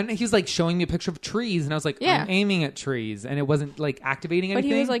 And he's like showing me a picture of trees, and I was like, Yeah. I'm aiming at trees, and it wasn't like activating But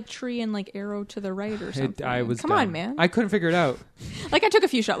anything. he was like tree and like arrow to the right or something. I was Come dumb. on, man. I couldn't figure it out. Like I took a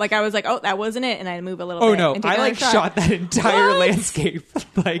few shots. Like I was like, oh, that wasn't it, and I'd move a little Oh bit. no, and take I another like shot. shot that entire What? landscape.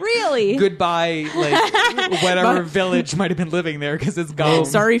 Like Really? goodbye, like whatever village might have been living there because it's gone.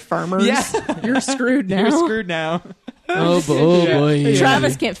 Sorry, farmers. Yeah. You're screwed now. You're screwed now. Oh boy.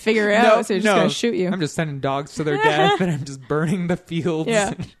 Travis can't figure it out, so he's just no. gonna shoot you. I'm just sending dogs to their death, and I'm just burning the fields.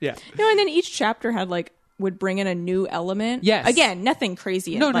 Yeah. yeah. No, and then each chapter had like would bring in a new element. Yes. Again, nothing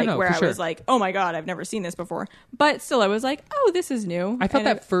crazy. No, like where for I sure. was like, oh my god, I've never seen this before. But still, I was like, oh, this is new. I thought And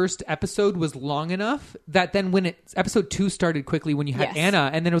that first episode was long enough that then when episode 2 started quickly when you had Yes.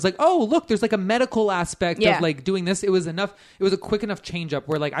 Anna, and then it was like, oh look, there's like a medical aspect Yeah. of like doing this. It was enough. It was a quick enough change up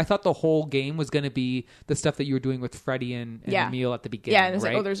where like I thought the whole game was going to be the stuff that you were doing with Freddy and Yeah. Emil at the beginning. yeah, and it's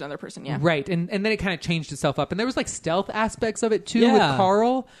right? like, oh, there's another person. Yeah. Right, and then it kind of changed itself up, and there was like stealth aspects of it too Yeah. with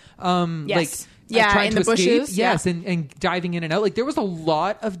Carl. Yes. Like Yeah, trying in to the escape. bushes, Yes, yeah. and diving in and out. Like there was a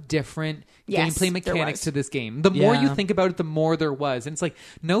lot of different Yes, gameplay there mechanics was. to this game. The more you Yeah. think about it, the more there was, and it's like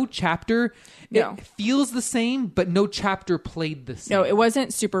no chapter. No. It feels the same, but no chapter played the same. No, it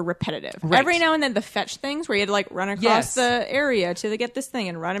wasn't super repetitive. Right. Every now and then, the fetch things where you had to like run across Yes. the area to get this thing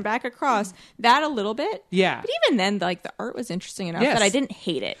and run back across, that a little bit. Yeah. But even then, like the art was interesting enough Yes. that I didn't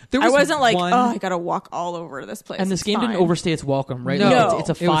hate it. There I was wasn't like, one- oh, I gotta walk all over this place. And this It's game didn't fine. overstay its welcome, right? No. Like, No. it's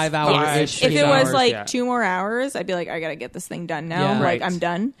a It was 5-hour-ish. five, If six it was hours, like yeah. 2 more hours, I'd be like, I gotta get this thing done now. Yeah. Like Right. I'm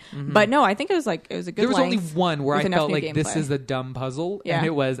done. But no, I think it was a good. There was only length one where with I enough felt new like this gameplay. is a dumb puzzle, Yeah. and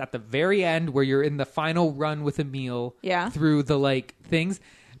it was at the very end where you're in the final run with Emil Yeah. through the like things.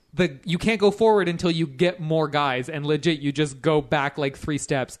 You can't go forward until you get more guys, and legit you just go back like 3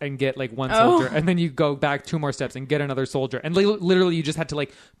 steps and get like one soldier, and then you go back 2 more steps and get another soldier, and literally you just had to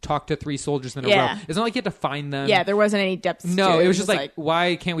like talk to 3 soldiers in a Yeah. row. It's not like you had to find them. Yeah, there wasn't any depth. No, to it was just like,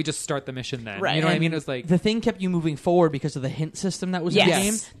 why can't we just start the mission then? Right. You know what I And mean? It was like The thing kept you moving forward because of the hint system that was in the Yes.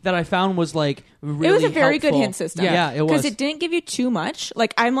 game that I found was like really it was a very helpful. good hint system. Yeah, it was. because it didn't give you too much.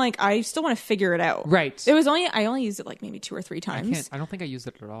 Like I'm like, I still want to figure it out. Right. It was I only used it like maybe 2 or 3 times. I don't think I used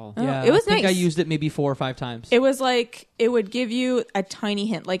it at all. Yeah, It was I think nice. I used it maybe 4 or 5 times. It was like it would give you a tiny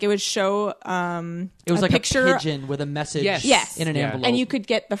hint, like it would show It was a like picture, a pigeon with a message Yes. in an Yeah. envelope. and you could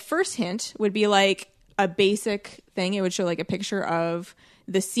get the first hint would be like a basic thing. It would show like a picture of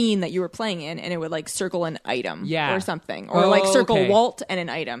the scene that you were playing in, and it would like circle an item Yeah. or something, or Oh, like circle okay. Walt and an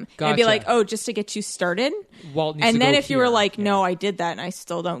item. And it'd be Gotcha. like, oh, just to get you started. Walt needs And to then go if you were here. like, Yeah. no, I did that and I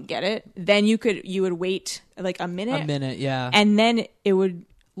still don't get it, then you would wait like a minute, yeah. and then it would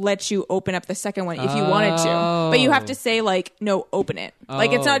let you open up the second one if you wanted to. But you have to say like, no, open it.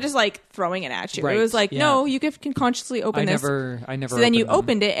 Like it's Oh. not just like throwing it at you. Right. It was like, Yeah. no, you can consciously open I this. never. So then you opened them.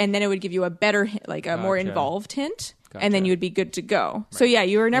 opened it, and then it would give you a better, like a more Gotcha. involved hint, and then Gotcha. you would be good to go. So yeah,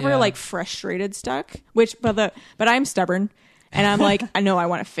 you were never Yeah. like frustrated, stuck. But I'm stubborn, and I'm like, I know I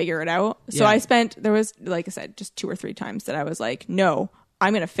want to figure it out. So Yeah. there was, like I said, just 2 or 3 times that I was like, no,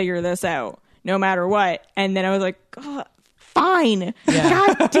 I'm gonna figure this out no matter what. And then I was like, God, fine,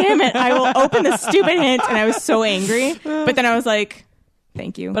 God damn it, I will open the stupid hint. And I was so angry, but then I was like,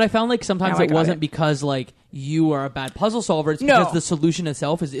 Thank you. But I found like sometimes Now I it got wasn't it. because like you are a bad puzzle solver. It's No. because the solution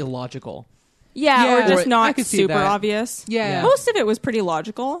itself is illogical. yeah, or Yeah, just I not could see super that. obvious. Yeah. Most of it was pretty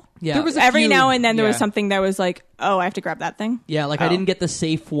logical. Yeah. There was a Every few- now and then there was yeah. something that was like, oh, I have to grab that thing. Yeah, like I didn't get the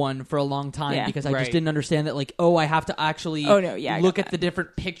safe one for a long time Yeah. because I Right. just didn't understand that. Like, I have to actually Oh, no, yeah, I look got at the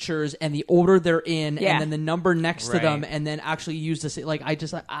different pictures and the order they're in, Yeah. and then the number next to Right. them, and then actually use this. Like, I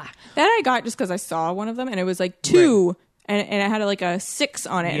just That I got just because I saw one of them and it was like 2. And it had like a 6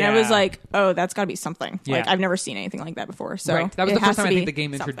 on it, and I was Yeah. like, "Oh, that's got to be something." Like Yeah. I've never seen anything like that before. So right. That was it the has first time to I think be the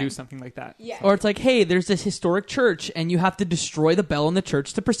game introduced something like that. Yeah, or it's like, hey, there's this historic church, and you have to destroy the bell in the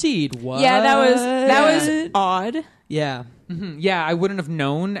church to proceed. What? yeah, that was odd. Yeah. Yeah, I wouldn't have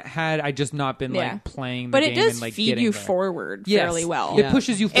known had I just not been Yeah. like playing the But game it does and like feed getting you there. forward Yes. fairly well. It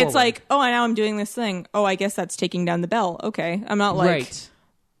pushes you forward. It's like, oh, now I'm doing this thing. Oh, I guess that's taking down the bell. Okay, I'm not like right.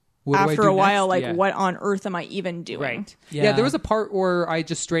 What do I after do a while, next? like, Yeah. what on earth am I even doing? Right. Yeah. Yeah. There was a part where I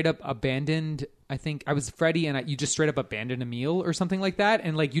just straight up abandoned. I think I was Freddy, and you just straight up abandoned a meal or something like that,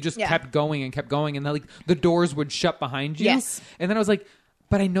 and like you just Yeah. kept going, and then like the doors would shut behind you. Yes. And then I was like,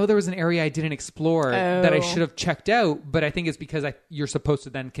 but I know there was an area I didn't explore that I Oh. should have checked out, but I think it's because you're supposed to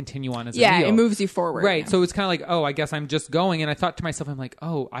then continue on as a Yeah, meal. it moves you forward. Right. So it's kind of like, oh, I guess I'm just going. And I thought to myself, I'm like,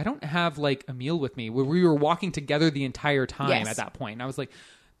 oh, I don't have like a meal with me. We were walking together the entire time Yes. at that point. And I was like,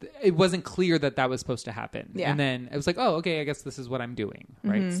 it wasn't clear that was supposed to happen. Yeah. And then it was like, oh, okay, I guess this is what I'm doing.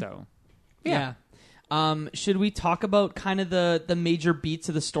 Right. So, Yeah. Should we talk about kind of the major beats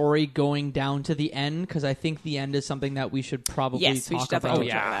of the story going down to the end? Because I think the end is something that we should probably Yes, we talk should definitely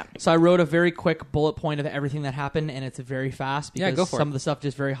about. talk about that. So I wrote a very quick bullet point of everything that happened, and it's very fast because Yeah, go for some it. of the stuff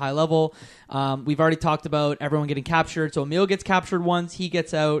just very high level. We've already talked about everyone getting captured. So Emil gets captured once, he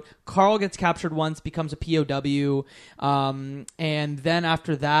gets out. Carl gets captured once, becomes a POW. And then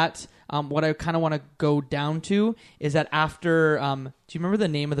after that, what I kind of want to go down to is that after... do you remember the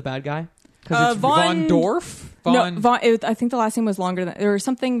name of the bad guy? Von Dorf? I think the last name was longer than or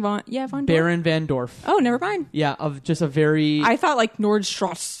something. Von Dorf. Baron Van Dorf. Oh, never mind. Yeah, of just a very... I thought like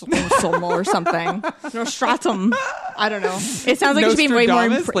Nordstrom or something. Nordstratum. I don't know. It sounds like it should be way more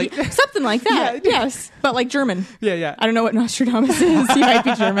Nostradamus? something like that. Yes, but like German. Yeah. I don't know what Nostradamus is. He might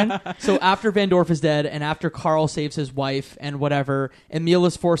be German. So after Van Dorf is dead, and after Carl saves his wife and whatever, Emil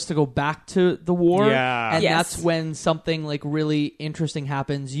is forced to go back to the war. Yeah. And Yes. that's when something like really interesting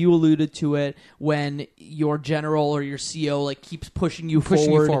happens. You alluded to it when your general or your CO like keeps pushing you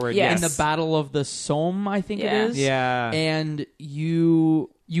forward Yes. in the Battle of the Somme, I think Yeah. it is. Yeah. And you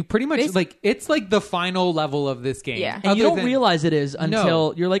pretty much Basi- like it's like the final level of this game. Yeah. and you Other don't than- realize it is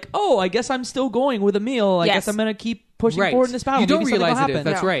until you're like, oh, I guess I'm still going with Emil. I Yes. guess I'm gonna keep pushing Right. forward in this battle. You don't Maybe something will realize it is.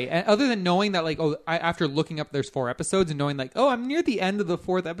 happen. That's No. right. And other than knowing that, like, after looking up, there's 4 episodes and knowing, like, oh, I'm near the end of the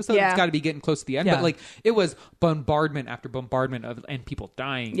 4th episode. Yeah. It's got to be getting close to the end. Yeah. But like, it was bombardment after bombardment and people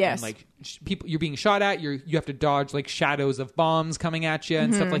dying. Yes. And like people, you're being shot at. You have to dodge like shadows of bombs coming at you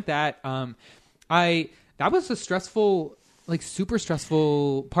and Mm-hmm. stuff like that. That was a stressful, like super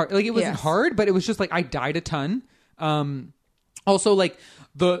stressful part. Like it wasn't Yes. hard, but it was just like I died a ton. Also, like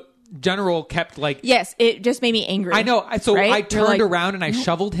the general kept like Yes, it just made me angry. I know. So right? I You're turned like, around and I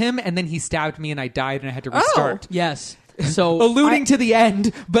shoveled him, and then he stabbed me, and I died, and I had to restart. Yes. So Alluding to the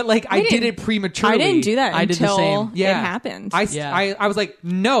end, but like I did didn't- it prematurely. I didn't do that I did the until same. it happened. I was like,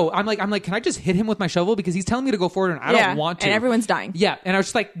 no. I'm like, can I just hit him with my shovel because he's telling me to go forward, and I Yeah, don't want to. and everyone's dying. Yeah, and I was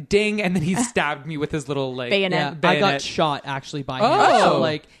just like, ding, and then he stabbed me with his little like Bayonet. Yeah, I bayonet. got shot actually by him. Oh. So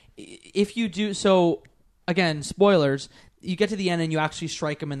like, if you do so, again, spoilers. You get to the end and you actually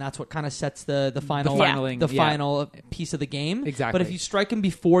strike him, and that's what kind of sets the final finaling, the yeah. final piece of the game. Exactly. But if you strike him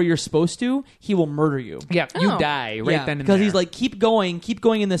before you're supposed to, he will murder you. Yeah, you Oh. die right then and because there. he's like, keep going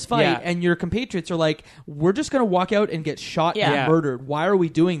in this fight, Yeah. and your compatriots are like, we're just gonna walk out and get shot Yeah. and murdered. Why are we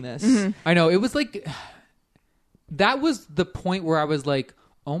doing this? I know, it was like that was the point where I was like,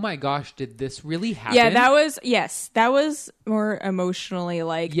 oh my gosh, did this really happen? Yeah, that was more emotionally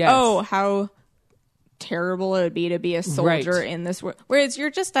like, Yes. oh, how terrible it would be to be a soldier Right. in this world. Whereas you're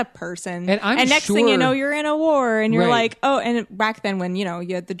just a person, And I'm next thing you sure- know, you're in a war, and you're Right. like, oh, and back then when you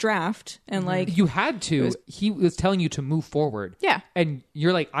had the draft, and like, you had to. He was telling you to move forward. Yeah. and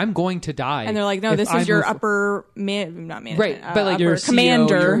you're like, I'm going to die. and they're like, no, if this I is your move for- upper not management, Right, but, like, upper Your CO,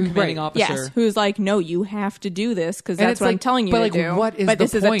 commander, your commanding Right. officer. yes, who's like, no, you have to do this because And that's it's what I'm like, telling you but to like, do. What is but the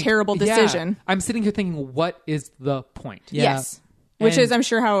this is point? a terrible Yeah. decision. I'm sitting here thinking, what is the point? Yeah. Yes, which And- is I'm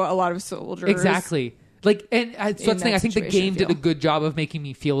sure how a lot of soldiers Exactly. Like, and so that's the thing. that I think the situation game did a feel. good job of making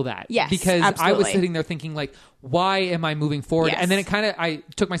me feel that. Yes, because I was absolutely. sitting there thinking, like, why am I moving forward? Yes. And then I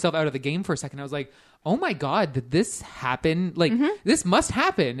took myself out of the game for a second. I was like, oh my God, did this happen? Like, this must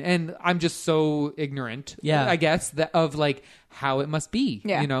happen. And I'm just so ignorant, I guess, of like how it must be,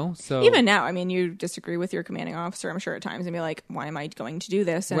 Yeah. you know? So even now, I mean, you disagree with your commanding officer, I'm sure at times, and be like, why am I going to do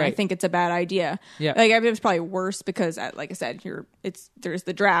this? And I Right. think it's a bad idea. Yeah. Like, I mean, it's probably worse because, like I said, there's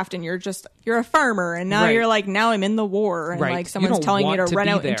the draft and you're a farmer, and now Right. you're like, now I'm in the war, and Right. like You someone's don't telling me want to to run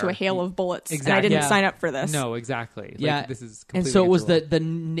be out into there. a hail of bullets, and I Exactly. didn't Yeah. sign up for this. No, exactly. Like, Yeah, this is and completely so it was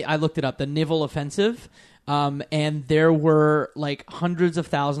against I looked it up, the Nivelle offensive, and there were like hundreds of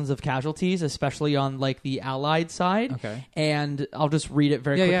thousands of casualties, especially on like the Allied side. Okay. And I'll just read it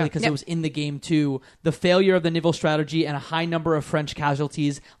very Yeah, quickly yeah. because Yep. it was in the game too. The failure of the Nivelle strategy and a high number of French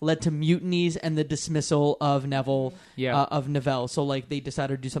casualties led to mutinies and the dismissal of Nivelle. So like they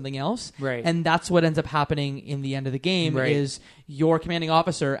decided to do something else. Right. And that's what ends up happening in the end of the game Right. is your commanding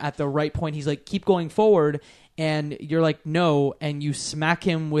officer at the right point. He's like, keep going forward. And you're like, no, and you smack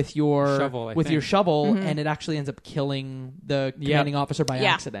him with your Shovel, I your think. shovel, and it actually ends up killing the commanding officer by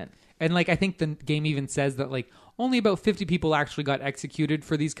Yeah. accident. And like I think the game even says that like only about 50 people actually got executed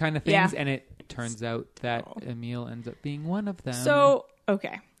for these kind of things, Yeah. and it turns out that Emile ends up being one of them. So,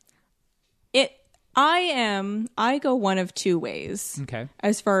 okay. I go one of two ways okay,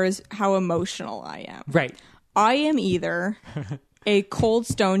 as far as how emotional I am. right, I am either a cold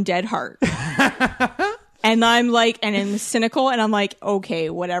stone dead heart. And I'm like, and I'm cynical, and I'm like,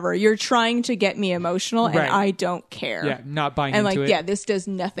 okay, whatever. You're trying to get me emotional, and Right. I don't care. yeah, not buying And into like, it. yeah, this does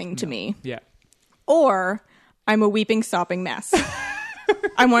nothing to me. yeah, Or I'm a weeping, sopping mess.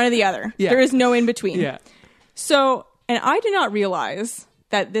 I'm one or the other. Yeah. There is no in between. yeah, So, and I did not realize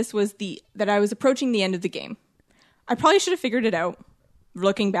that that I was approaching the end of the game. I probably should have figured it out.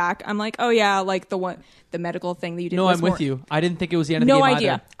 Looking back, I'm like, oh yeah, like the medical thing that you did. No, was I'm with more- you. I didn't think it was the end of the No game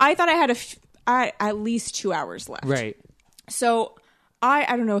idea. either. I thought I had at least 2 hours left. right, So I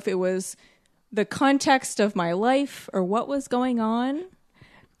don't know if it was the context of my life or what was going on.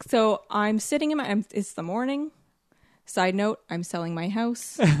 So I'm sitting it's the morning. Side note, I'm selling my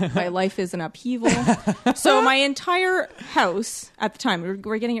house. My life is an upheaval. So my entire house at the time,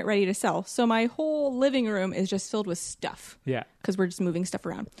 we're getting it ready to sell. So my whole living room is just filled with stuff yeah, because we're just moving stuff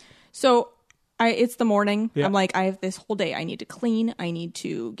around. So it's the morning. Yeah. I'm like, I have this whole day. I need to clean. I need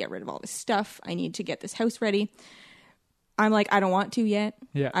to get rid of all this stuff. I need to get this house ready. I'm like, I don't want to yet.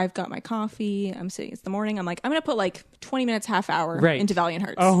 Yeah. I've got my coffee. I'm sitting. It's the morning. I'm like, I'm going to put like 20 minutes, half hour Right. into Valiant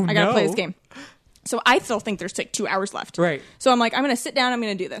Hearts. Oh, I got to no. play this game. So I still think there's like 2 hours left. Right. So I'm like, I'm going to sit down. I'm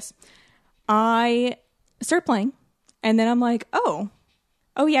going to do this. I start playing. And then I'm like, oh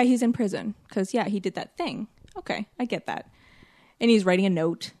yeah, he's in prison. Because, yeah, he did that thing. Okay, I get that. And he's writing a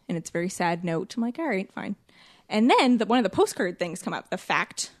note, and it's a very sad note. I'm like, all right, fine. And then one of the postcard things come up, the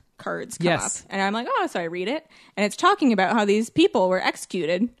fact cards come Yes. up. And I'm like, oh, so I read it. And it's talking about how these people were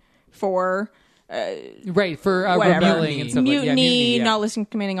executed for right, for whatever. rebelling and stuff mutiny, like mutiny, yeah. not listening to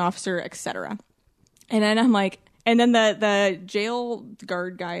commanding officer, etc. And then I'm like, and then the jail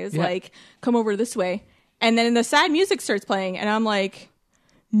guard guy is Yeah. like, come over this way. And then the sad music starts playing, and I'm like,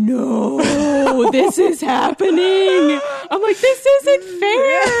 no, this is happening. I'm like, this isn't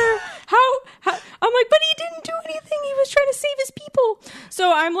fair. How? I'm like, but he didn't do anything. He was trying to save his people.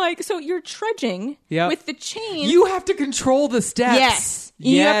 So I'm like, so you're trudging Yep. with the chain. You have to control the steps. Yes.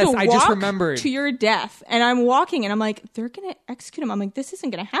 Yes, You have to I just walk remembered. to your death. And I'm walking, and I'm like, they're going to execute him. I'm like, this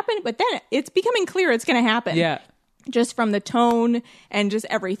isn't going to happen. But then it's becoming clear it's going to happen. Yeah. Just from the tone and just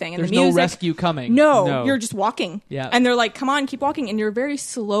everything. And There's the no music. rescue coming. No, you're just walking. Yeah. And they're like, come on, keep walking. And you're very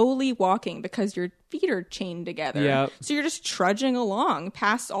slowly walking because your feet are chained together. Yep. So you're just trudging along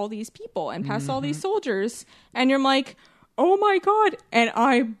past all these people and past all Mm-hmm. these soldiers. And you're like, oh my God. And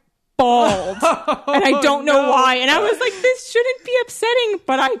I bawled. And I don't know why. And I was like, this shouldn't be upsetting,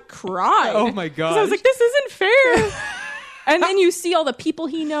 but I cried. Oh my 'Cause I was gosh. like, this isn't fair. And then you see all the people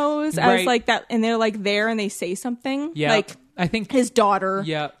he knows as Right. like that, and they're like there and they say something. Yeah. Like I think his daughter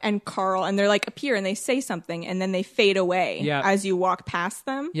Yeah. and Carl, and they're like appear and they say something, and then they fade away Yeah. as you walk past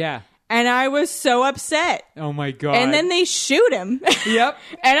them. yeah. And I was so upset. Oh my god. And then they shoot him. Yep.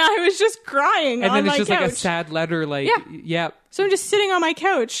 And I was just crying And on then my it's just couch. like a sad letter like Yeah. yep. So I'm just sitting on my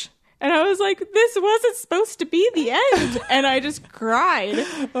couch. And I was like, this wasn't supposed to be the end. And I just cried.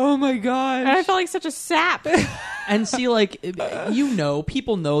 Oh my god. And I felt like such a sap. And see, like,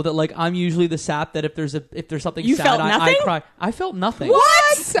 people know that, like, I'm usually the sap that if there's something You sad, felt I nothing? cry. I felt nothing.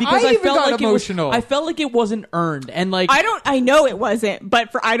 What? Because I even felt got like emotional. I felt like it wasn't earned, and like I know it wasn't, but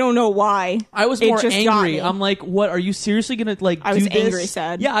I don't know why. I was It more just got angry. me. I'm like, what? Are you seriously gonna like? I was do this? angry,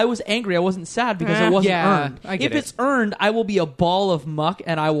 sad. Yeah, I was angry. I wasn't sad because it wasn't Yeah, earned. I get If it. it's earned, I will be a ball of muck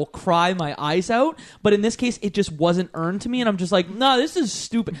and I will cry my eyes out. But in this case, it just wasn't earned to me, and I'm just like, no, this is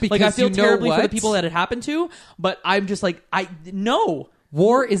stupid. Like, I Because feel you know terribly for the what? people that it happened to, but I'm just like, no.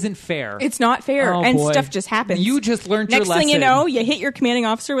 War isn't fair. It's not fair, Oh, and boy. stuff just happens. You just learned your Next lesson. thing you know, you hit your commanding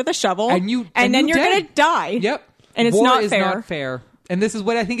officer with a shovel, And then you're you're dead. gonna die. Yep. And it's War not is fair. not fair. And this is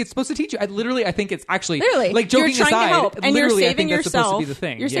what I think it's supposed to teach you. I think it's actually Literally, like joking you're trying aside. to help, and you're literally, I saving think that's yourself. supposed to be the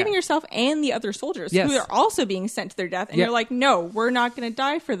thing. You're Yeah. saving yourself and the other soldiers Yes. who are also being sent to their death. And Yeah. you're like, no, we're not going to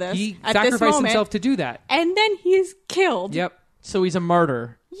die for this. He at this sacrificed moment. himself to do that. And then he's killed. Yep. So he's a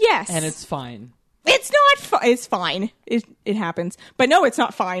martyr, Yes, and it's fine. It's not. It's fine. It happens, but no, it's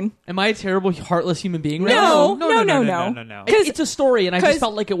not fine. Am I a terrible, heartless human being right No, now? No. It's a story, and I just 'cause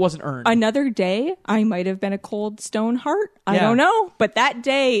felt like it wasn't earned. Another day, I might have been a cold stone heart. I Yeah. don't know, but that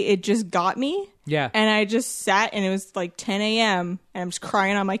day, it just got me. Yeah. And I just sat, and it was like 10 a.m. and I'm just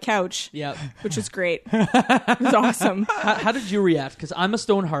crying on my couch. Yep. Which was great. It was awesome. How did you react? Because I'm a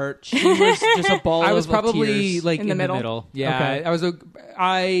stone heart. She was just a ball. I was of probably tears. like In the middle. Yeah.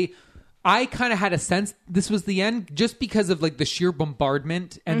 Okay. I kind of had a sense this was the end just because of like the sheer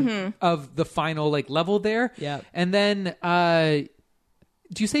bombardment and of the final like level there. Yeah. And then do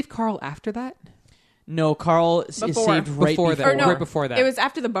you save Carl after that? No, Carl is Before. saved right Before that. Or no, Right before that. It was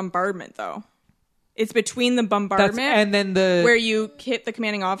after the bombardment, though. It's between the bombardment and then the where you hit the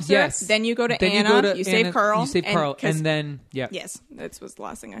commanding officer. yes. Then you go to Then Anna. You Anna, save Carl. You save Carl, 'cause- and then yeah. yes, that was the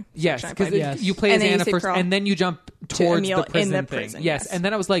last thing I. Yes, section I because played. you play And as then you Anna save first, Carl. and then you jump towards Emil the prison in the thing. prison, Yes, yes. and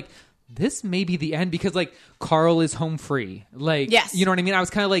then I was like, this may be the end because like Carl is home free. Like, Yes. you know what I mean? I was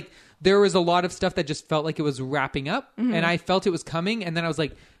kind of like, there was a lot of stuff that just felt like it was wrapping up, Mm-hmm. and I felt it was coming, and then I was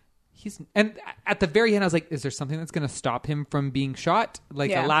like, and at the very end, I was like, is there something that's going to stop him from being shot?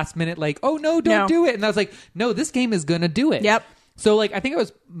 Like Yeah. a last minute, like, oh no, don't No. do it. And I was like, no, this game is going to do it. Yep. So like I think I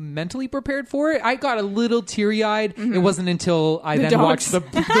was mentally prepared for it. I got a little teary eyed. It wasn't until I then dogs. watched the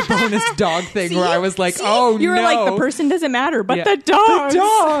bonus dog thing See? where I was like, See? oh you were no, like the person doesn't matter, but Yeah. the dogs. The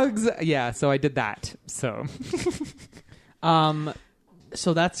dogs. Yeah. So I did that. So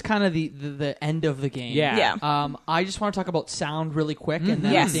So that's kind of the end of the game. Yeah. Yeah. I just want to talk about sound really quick, and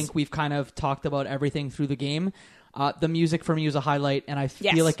then Yes. I think we've kind of talked about everything through the game. The music for me was a highlight, and I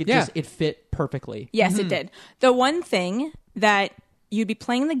Yes. feel like it Yeah. it fit perfectly. Yes, it did. The one thing that you'd be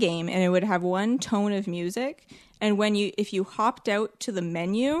playing the game and it would have one tone of music, and if you hopped out to the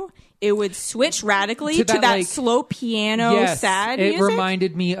menu, it would switch radically To to that, that like- slow piano, yes, sad it music.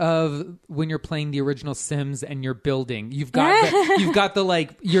 reminded me of when you're playing the original Sims and you're building. You've got the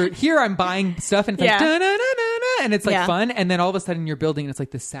like you're here. I'm buying stuff and it's like Yeah. da-na-na-na-na, and it's like Yeah. fun. And then all of a sudden you're building and it's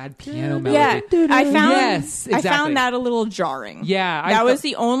like this sad piano melody. Yeah, I found Yes, I exactly. found that a little jarring. Yeah, I that was felt-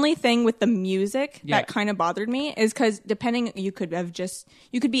 the only thing with the music Yeah. that kind of bothered me is because depending, you could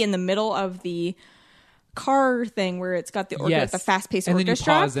be in the middle of the car thing where it's got the Yes. the fast paced And then you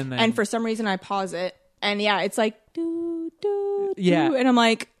orchestra, pause and then- for some reason I pause it, and yeah, it's like do do Yeah. do, and I'm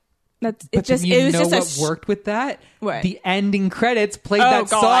like, that's But it. Just you it was know just what worked with that? What? The ending credits played Oh, that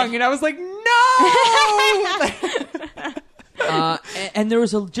God. song, and I was like, no. And there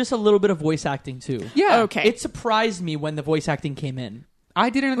was just a little bit of voice acting too. Yeah. Okay. It surprised me when the voice acting came in. I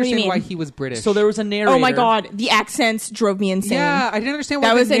didn't do you understand mean? why he was British. So there was a narrator. Oh my god, the accents drove me insane. Yeah, I didn't understand why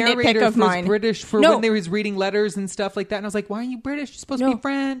That the was a narrator nitpick of was mine. British for No. when they was reading letters and stuff like that. And I was like, why are you British? You're supposed to No, be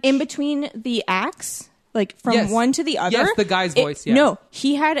French. in between the acts, like from Yes. one to the other. Yes, the guy's voice, yeah. No,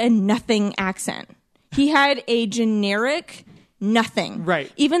 he had a nothing accent. He had a generic nothing.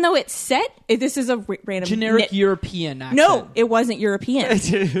 Right. Even though it's set, this is a random generic European accent. No, it wasn't European.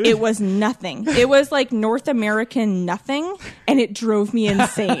 It was nothing. It was like North American nothing, and it drove me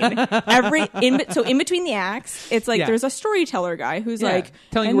insane. In between the acts, it's like Yeah. there's a storyteller guy who's Yeah, like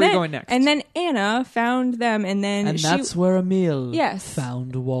telling you and where you're then- going next. And then Anna found them, and then And she, that's where Emil Yes.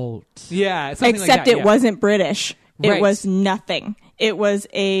 found Walt. yeah, something like except that, it yeah. wasn't British. Right. It was nothing. It was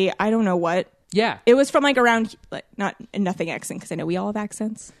I don't know what. Yeah, It was from like around like not a nothing accent because I know we all have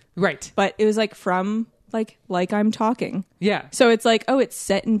accents, right. but it was like from like I'm talking. Yeah. So it's like, oh, it's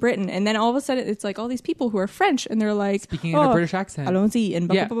set in Britain, and then all of a sudden it's like all these people who are French, and they're like Speaking in a British accent. allons-y, and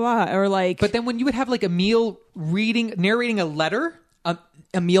blah, Yeah. blah blah blah, or like. But then when you would have like Emil narrating a letter.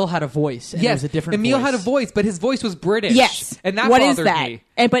 Emil had a voice. And it was a different Emil voice. had a voice, but his voice was British. yes, and that what is bothered that? me.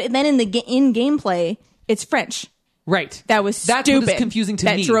 But then in the in gameplay, it's French. Right. That was That's stupid. what is confusing to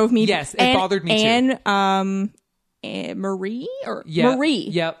that me. drove me. Yes, it bothered me too. And Marie or Yeah. Marie.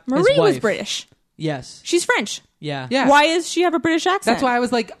 Yep. Marie His was wife. British. Yes. She's French. Yeah. Yeah. Why does she have a British accent? That's why I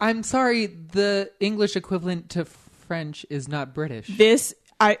was like, I'm sorry, the English equivalent to French is not British. this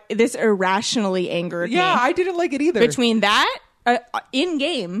irrationally angered me. I didn't like it either. Between that, in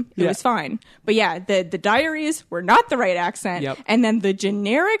game, it was fine. But yeah, the diaries were not the right accent. Yep. And then the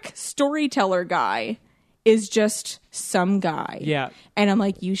generic storyteller guy is just some guy. Yeah. And I'm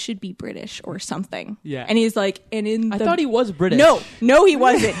like, you should be British or something. Yeah. And he's like, and in I thought he was British. No, he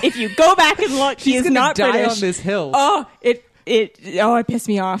wasn't. If you go back and look, he is gonna not die British. on this hill. Oh, it pissed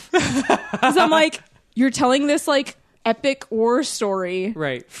me off. Because I'm like, you're telling this like epic war story,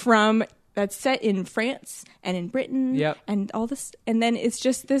 Right. From that's set in France and in Britain, Yep. and all this, and then it's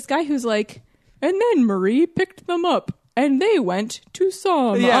just this guy who's like, and then Marie picked them up and they went to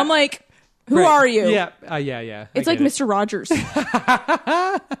Somme. Yeah. I'm like, who Right. are you? Yeah. Yeah. It's I like get it. Mr. Rogers.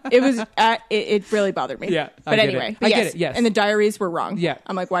 It was. It really bothered me. Yeah, I but get anyway, it. but I yes, get it, yes. And the diaries were wrong. Yeah.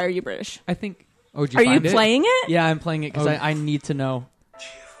 I'm like, why are you British? I think. Oh, did you Are you find it? playing it? Yeah, I'm playing it because I need to know.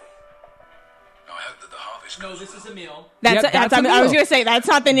 Now I hope that the harvest goes this is Emil. That's, Yep, that's I was Emil. gonna say that's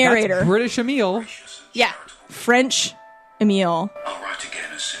not the narrator. That's British Emil. Yeah, French Emil. I'll write again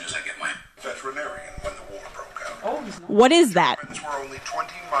as soon as I get my Veterinarian when the war broke out. What is that? Friends were only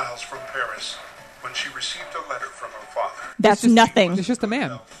 20 miles from Paris when she received a letter from her father, That's nothing. It's just a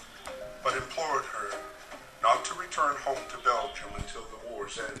man. but implored her not to return home to Belgium until the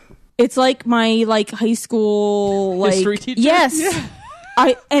war's end. It's like my high school History teacher? Yes. Yeah.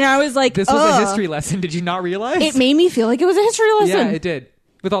 I was like, This was a ugh. history lesson. Did you not realize? It made me feel like it was a history lesson. Yeah, it did.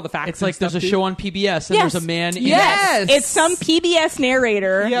 With all the facts. It's like there's a show on PBS and Yes. there's a man in Yes. Yes. It's some PBS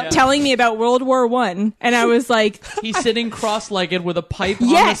narrator Yep. telling me about World War One, and I was like, He's sitting cross-legged with a pipe on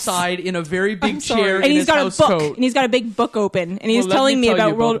the Yes. side in a very big sorry. chair and in he's his got a house book, coat. and he's got a big book open, and he's Well, let telling me tell about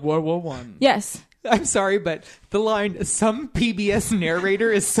you World. World War One. Yes. I'm sorry, but the line "some PBS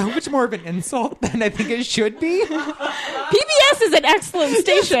narrator" is so much more of an insult than I think it should be. PBS is an excellent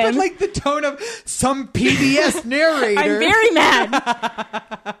station. But like the tone of "some PBS narrator." I'm very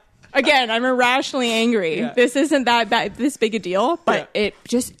mad. Again, I'm irrationally angry. Yeah. This isn't this big a deal, but it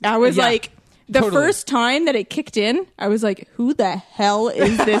just, I was Yeah, like, the totally. first time that it kicked in, I was like, who the hell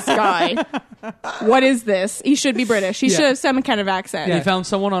is this guy? What is this? He should be British. He Yeah. should have some kind of accent. They found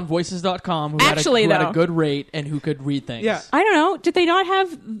someone on Voices.com who, Actually, had a though. good rate and who could read things. Yeah. I don't know. Did they not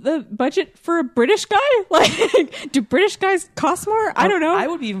have the budget for a British guy? Like, do British guys cost more? I don't know. I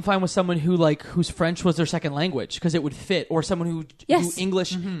would be even fine with someone who whose French was their second language because it would fit, or someone who Yes.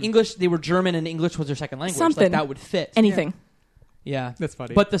 English English they were German and English was their second language. Something. Like, that would fit. Anything. Yeah, That's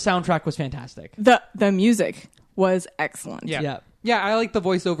funny. But the soundtrack was fantastic. The music was excellent. Yeah. Yeah. I like the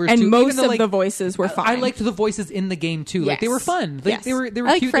voiceovers And too. most even though, of like, the voices were fine. I liked the voices in the game too. Like they Yes. were fun. Yes. They were I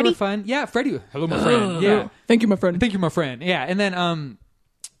like cute. Freddy. They were fun. Yeah, Freddy. Hello, my friend. Yeah. Thank you, my friend. Thank you, my friend. Yeah, and then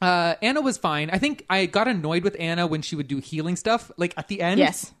Anna was fine. I think I got annoyed with Anna when she would do healing stuff. Like at the end,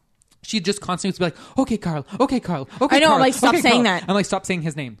 Yes. she'd just constantly be like, "Okay, Carl. Okay, Carl. Okay, I know, Carl. like, stop okay, saying Carl." that. I'm like, stop saying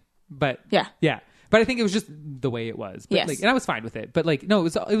his name. But Yeah. But I think it was just the way it was. But, Yes. like, and I was fine with it. But like, no,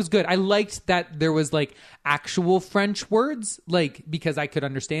 it was good. I liked that there was like actual French words, like because I could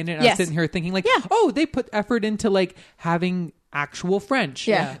understand it. And I Yes. was sitting here thinking like, Yeah. oh, they put effort into like having actual French.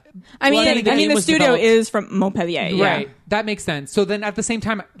 Yeah. I mean, Well, the game the was studio developed- is from Montpellier. Yeah. Right. That makes sense. So then at the same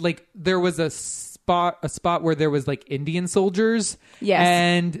time, like there was a spot where there was like Indian soldiers. Yes.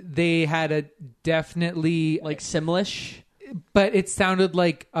 And they had a definitely Like Simlish. but it sounded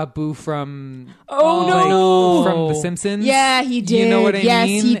like Abu from Oh, like, no. from The Simpsons. Yeah, he did. You know what I Yes,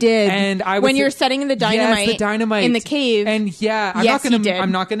 mean? he did. And I was When you're setting the dynamite, yes, the dynamite in the cave. and yeah, Yes, he did.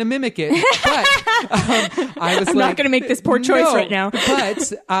 I'm not gonna mimic it. But I was I'm not gonna make this poor choice right now.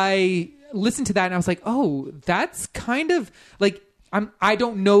 But I listened to that and I was like, oh, that's kind of like I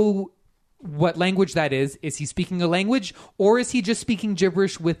don't know what language that is. Is he speaking a language or is he just speaking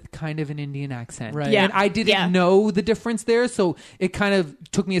gibberish with kind of an Indian accent? Right. Yeah. And I didn't Yeah. know the difference there. So it kind of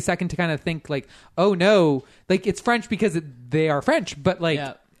took me a second to kind of think like, oh no, like it's French because they are French, but like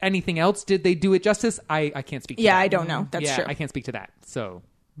Yeah. anything else, did they do it justice? I can't speak to Yeah, that. I don't know. That's yeah, true. I can't speak to that. So,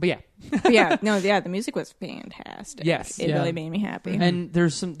 but yeah. The music was fantastic. Yes. It Yeah. really made me happy. And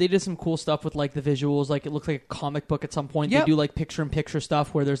they did some cool stuff with like the visuals. Like it looked like a comic book at some point. Yep. They do like picture in picture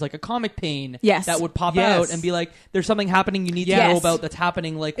stuff where there's like a comic pane Yes. that would pop Yes. out and be like, there's something happening you need to Yes. know about that's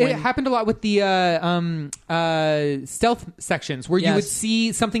happening. Like It when happened a lot with the stealth sections where you Yes. would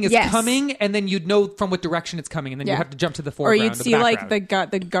see something is Yes. coming and then you'd know from what direction it's coming and then you Yeah. have to jump to the or foreground. you'd or the see like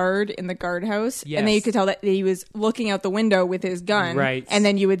background. the guard in the guardhouse, Yes. and then you could tell that he was looking out the window with his gun, Right. And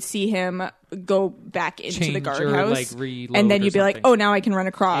then you would see him go back into the Change or, guardhouse, like, reload and then or you'd be like, something. "Oh, now I can run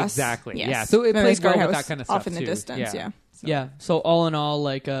across." Exactly. Yes. Yeah. So it Then plays there's well with guardhouse that kind of stuff off in the too. distance. Yeah. Yeah. So all in all,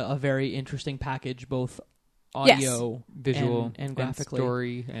 like a very interesting package, both audio, Visual and graphically.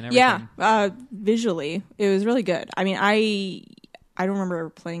 story and everything. Yeah, visually, it was really good. I mean, I don't remember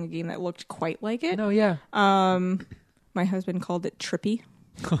playing a game that looked quite like it. No, yeah. My husband called it trippy.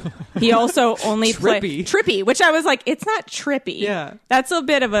 He also only played trippy, which I was like, it's not trippy. Yeah. That's a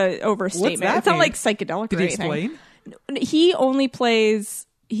bit of an overstatement. What's that It's not mean? like psychedelic Did or he anything. explain? He only plays.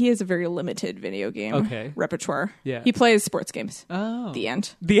 He has a very limited video game repertoire. Yeah. He plays sports games. Oh. The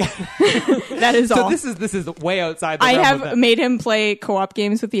end. The That is So all. this is way outside the I realm of have that. made him play co-op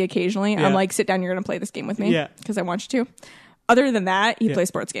games with me occasionally. Yeah. I'm like, sit down, you're going to play this game with me. Yeah. Because I want you to. Other than that, he plays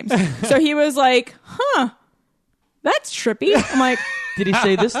sports games. So he was like, that's trippy. I'm like, Did he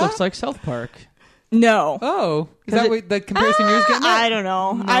say this looks like South Park? no. Oh, is that what the comparison you're getting at? I don't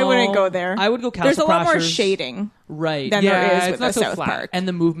know. I wouldn't go there. I would go Castle There's a lot more Crashers. shading Right. than Yeah, there is it's with not the so South flat. Park. And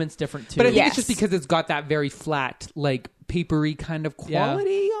the movement's different too. But I think Yes. it's just because it's got that very flat, like papery kind of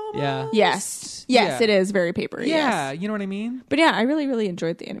quality. Yeah. Almost. Yes, Yeah. it is very papery. Yeah, yes. you know what I mean? But yeah, I really, really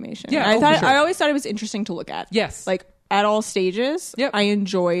enjoyed the animation. Yeah, I oh, thought for sure. I always thought it was interesting to look at. Yes. Like at all stages, Yep. I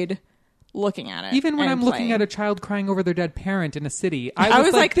enjoyed looking at it. Even when and I'm looking playing. at a child crying over their dead parent in a city, I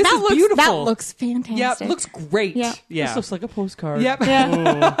was like, this that is looks beautiful. That looks fantastic. Yeah, it looks great. Yeah. This looks like a postcard. Yep.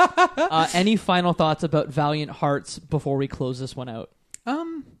 Yeah. Any final thoughts about Valiant Hearts before we close this one out?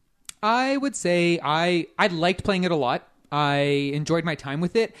 I would say I liked playing it a lot. I enjoyed my time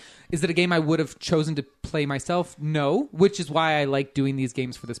with it. Is it a game I would have chosen to play myself? No, which is why I like doing these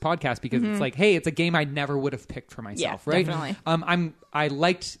games for this podcast, because it's like, hey, it's a game I never would have picked for myself, Yeah, right? definitely. I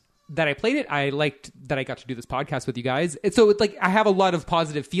liked that I played it. I liked that I got to do this podcast with you guys. So it's like I have a lot of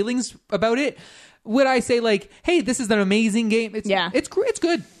positive feelings about it. Would I say like, hey, this is an amazing game? It's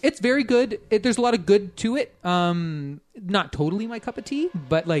good. It's very good. There's a lot of good to it. Not totally my cup of tea,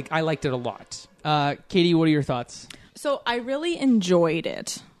 but like I liked it a lot. Katie, what are your thoughts? So I really enjoyed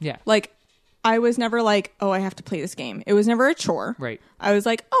it. Yeah. Like, I was never like, oh, I have to play this game. It was never a chore. Right. I was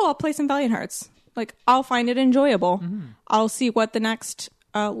like, oh, I'll play some Valiant Hearts. Like, I'll find it enjoyable. I'll see what the next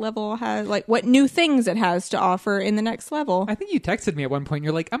level has, like what new things it has to offer in the next level. I think you texted me at one point.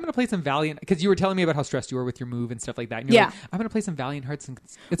 You're like, I'm going to play some Valiant, because you were telling me about how stressed you were with your move and stuff like that. And you're like, I'm going to play some Valiant Hearts and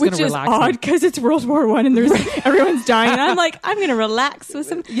it's going Which to is relax odd me. because it's World War I and there's everyone's dying. And I'm like, I'm going to relax with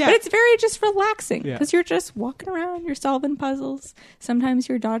some. Yeah. But it's very just relaxing Yeah. because you're just walking around, you're solving puzzles. Sometimes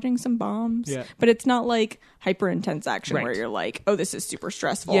you're dodging some bombs. Yeah. But it's not like hyper intense action Right. where you're like, oh, this is super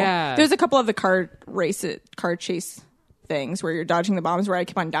stressful. Yeah. There's a couple of the car chase things where you're dodging the bombs where I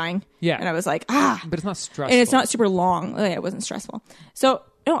keep on dying. Yeah. And I was like, But it's not stressful. and it's not super long. Like, it wasn't stressful. So,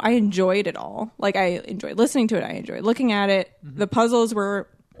 no, I enjoyed it all. Like, I enjoyed listening to it. I enjoyed looking at it. The puzzles were,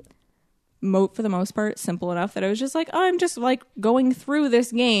 for the most part, simple enough that I was just like, oh, I'm just like going through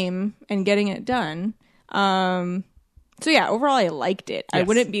this game and getting it done. So yeah, overall, I liked it. I Yes.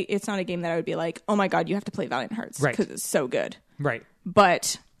 wouldn't be. It's not a game that I would be like, oh my god, you have to play Valiant Hearts Right. because it's so good. Right.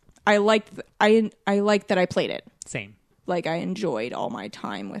 But I liked. I liked that I played it. Same. Like, I enjoyed all my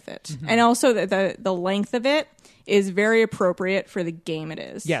time with it. And also the length of it is very appropriate for the game it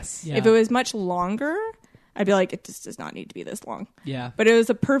is. Yes. Yeah. If it was much longer, I'd be like, it just does not need to be this long. Yeah. But it was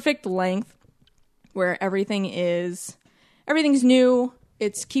a perfect length where everything's new.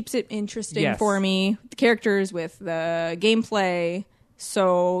 It keeps it interesting Yes. for me. The characters with the gameplay.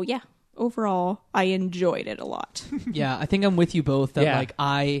 So yeah, overall, I enjoyed it a lot. Yeah, I think I'm with you both that Yeah. like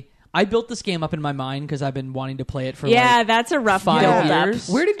I built this game up in my mind because I've been wanting to play it for Yeah, like that's a rough 5 build up. years.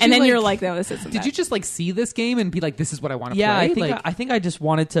 Where did And you, then like- you're like, no, this isn't. Did that. you just like see this game and be like, this is what I want to Yeah, play? I think like, I think I just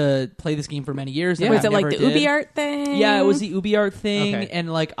wanted to play this game for many years. Yeah. and Was I it like never the did. UbiArt thing? Yeah, it was the UbiArt thing, Okay.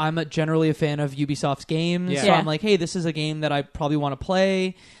 and like I'm generally a fan of Ubisoft's games, Yeah. so Yeah. I'm like, hey, this is a game that I probably want to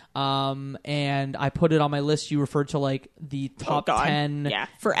play. And I put it on my list. You referred to like the top God. 10 Yeah,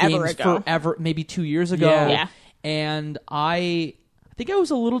 forever games ago. forever, maybe 2 years ago. Yeah. Yeah. And I think I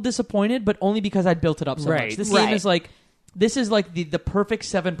was a little disappointed, but only because I'd built it up so Right. much. This Right. game is like. This is like the perfect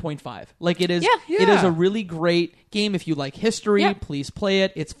 7.5. Like it is. Yeah. It is Yeah. a really great game. If you like history, Yeah. please play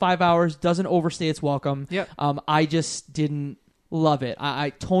it. It's 5 hours. Doesn't overstay its welcome. Yep. I just didn't love it.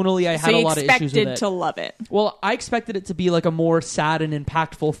 I tonally I So had a you lot of issues with expected it. to love it. Well, I expected it to be like a more sad and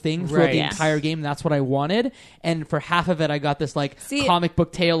impactful thing throughout Right. the Yes. entire game. That's what I wanted. And for half of it, I got this like See- comic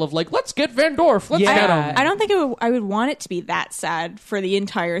book tale of like, let's get Van Dorf. Let's Yeah. get him. I don't think I would want it to be that sad for the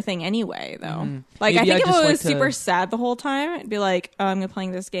entire thing anyway, though. Like, Maybe I think I'd if just it like was to- super sad the whole time, I'd be like, oh, I'm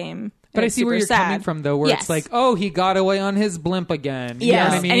playing this game. But I It's see where super you're sad. coming from, though, where Yes. it's like, oh, he got away on his blimp again. You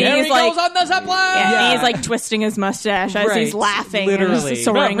Yes. know what I mean? And There he's he like- goes on the zip line. Yeah, and he's like twisting his mustache as he's Right. laughing Literally. and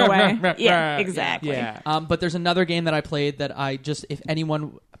soaring away. Yeah, exactly. Yeah. But there's another game that I played that I just, if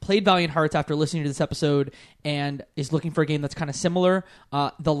anyone played Valiant Hearts after listening to this episode and is looking for a game that's kind of similar,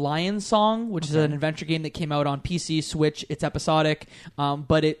 The Lion Song, which is an adventure game that came out on PC, Switch. It's episodic,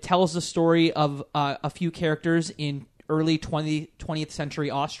 but it tells the story of a few characters in early 20th century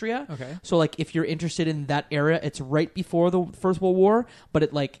Austria. Okay. So like if you're interested in that era, it's right before the First World War, but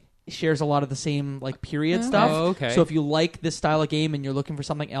it like shares a lot of the same like period stuff. Oh, okay. So if you like this style of game and you're looking for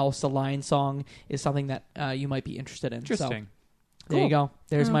something else, The Lion Song is something that you might be interested in. Interesting. So, there you go.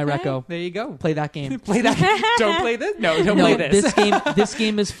 There's my Okay. reco. There you go. Play that game. Play that. Don't play this. No, don't No, play this. this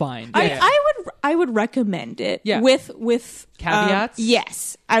game is fine. Yeah. I would recommend it. Yeah. With Caveats?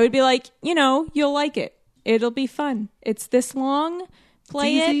 yes, I would be like, you'll like it. It'll be fun. It's this long.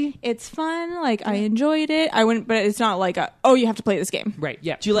 Play It's it. easy. It's fun. Like I enjoyed it. I wouldn't, but it's not like you have to play this game. Right.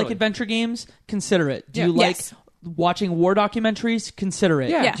 Yeah. Do you like totally. adventure games? Consider it. Do Yeah. you like Yes. watching war documentaries? Consider it.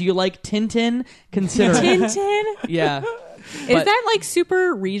 Yeah. Do you like Tintin? Consider it. Tintin. Yeah. Is But- that like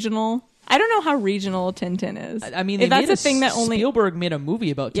super regional? I don't know how regional Tintin is. I mean, if they that's made a thing that only Spielberg made a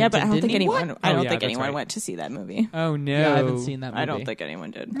movie about Tintin. yeah, but I don't didn't think he? anyone. I Oh, don't yeah, think that's anyone right. went to see that movie. Oh no, Yeah, I haven't seen that movie. I don't think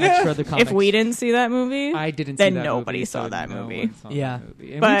anyone did. I just read the comics. If we didn't see that movie, I didn't. See Then that nobody movie, saw so that no movie. one saw Yeah. that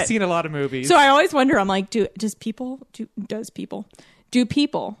movie. And But- we've seen a lot of movies. So I always wonder. I'm like, do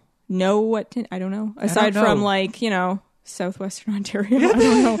people know what? I don't know. Aside know. from like Southwestern Ontario, I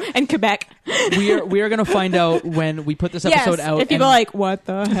don't know, and Quebec. we are going to find out when we put this episode yes, out. if people and- are like, what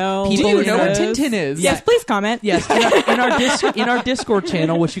the hell? People do you is know what this? Tintin is? Yes, please comment. Yes, in our Discord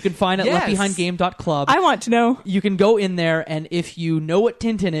channel, which you can find at Yes. leftbehindgame.club. I want to know. You can go in there, and if you know what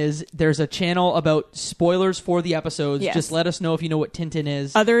Tintin is, there's a channel about spoilers for the episodes. Yes. Just let us know if you know what Tintin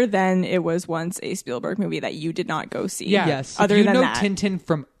is. Other than it was once a Spielberg movie that you did not go see. Yeah. Yes. Other if you than know that. Tintin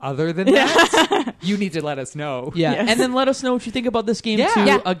from other than that, you need to let us know. Yeah, Yes. and then let us know what you think about this game Yeah. too.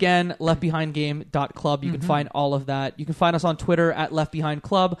 Yeah. Again, leftbehindgame.club. You can find all of that. You can find us on Twitter at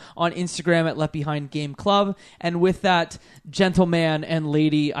leftbehindclub, on Instagram at leftbehindgameclub. And with that, gentleman and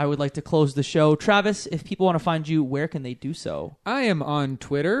lady, I would like to close the show. Travis, if people want to find you, where can they do so? I am on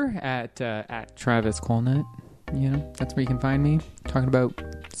Twitter at Travis Colnett. That's where you can find me talking about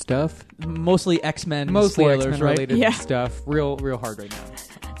stuff, Mostly X-Men mostly spoilers, X-Men right? related Yeah. stuff. Real hard right now.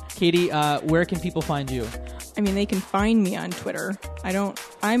 Katie, where can people find you? I mean, they can find me on Twitter.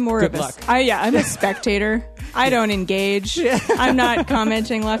 I'm more Good of a. luck. I'm a spectator. I don't engage. I'm not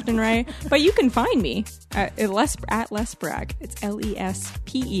commenting left and right. But you can find me at Lesperak. It's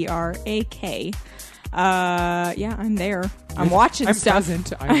Lesperak. I'm there. I'm watching I'm stuff.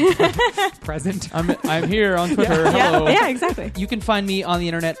 present. I'm present. I'm here on Twitter. Yeah, Hello. yeah, exactly. You can find me on the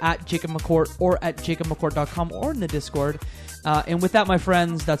internet at Jacob McCourt or at jacobmccourt.com or in the Discord. And with that, my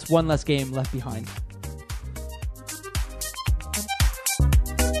friends, that's one less game left behind.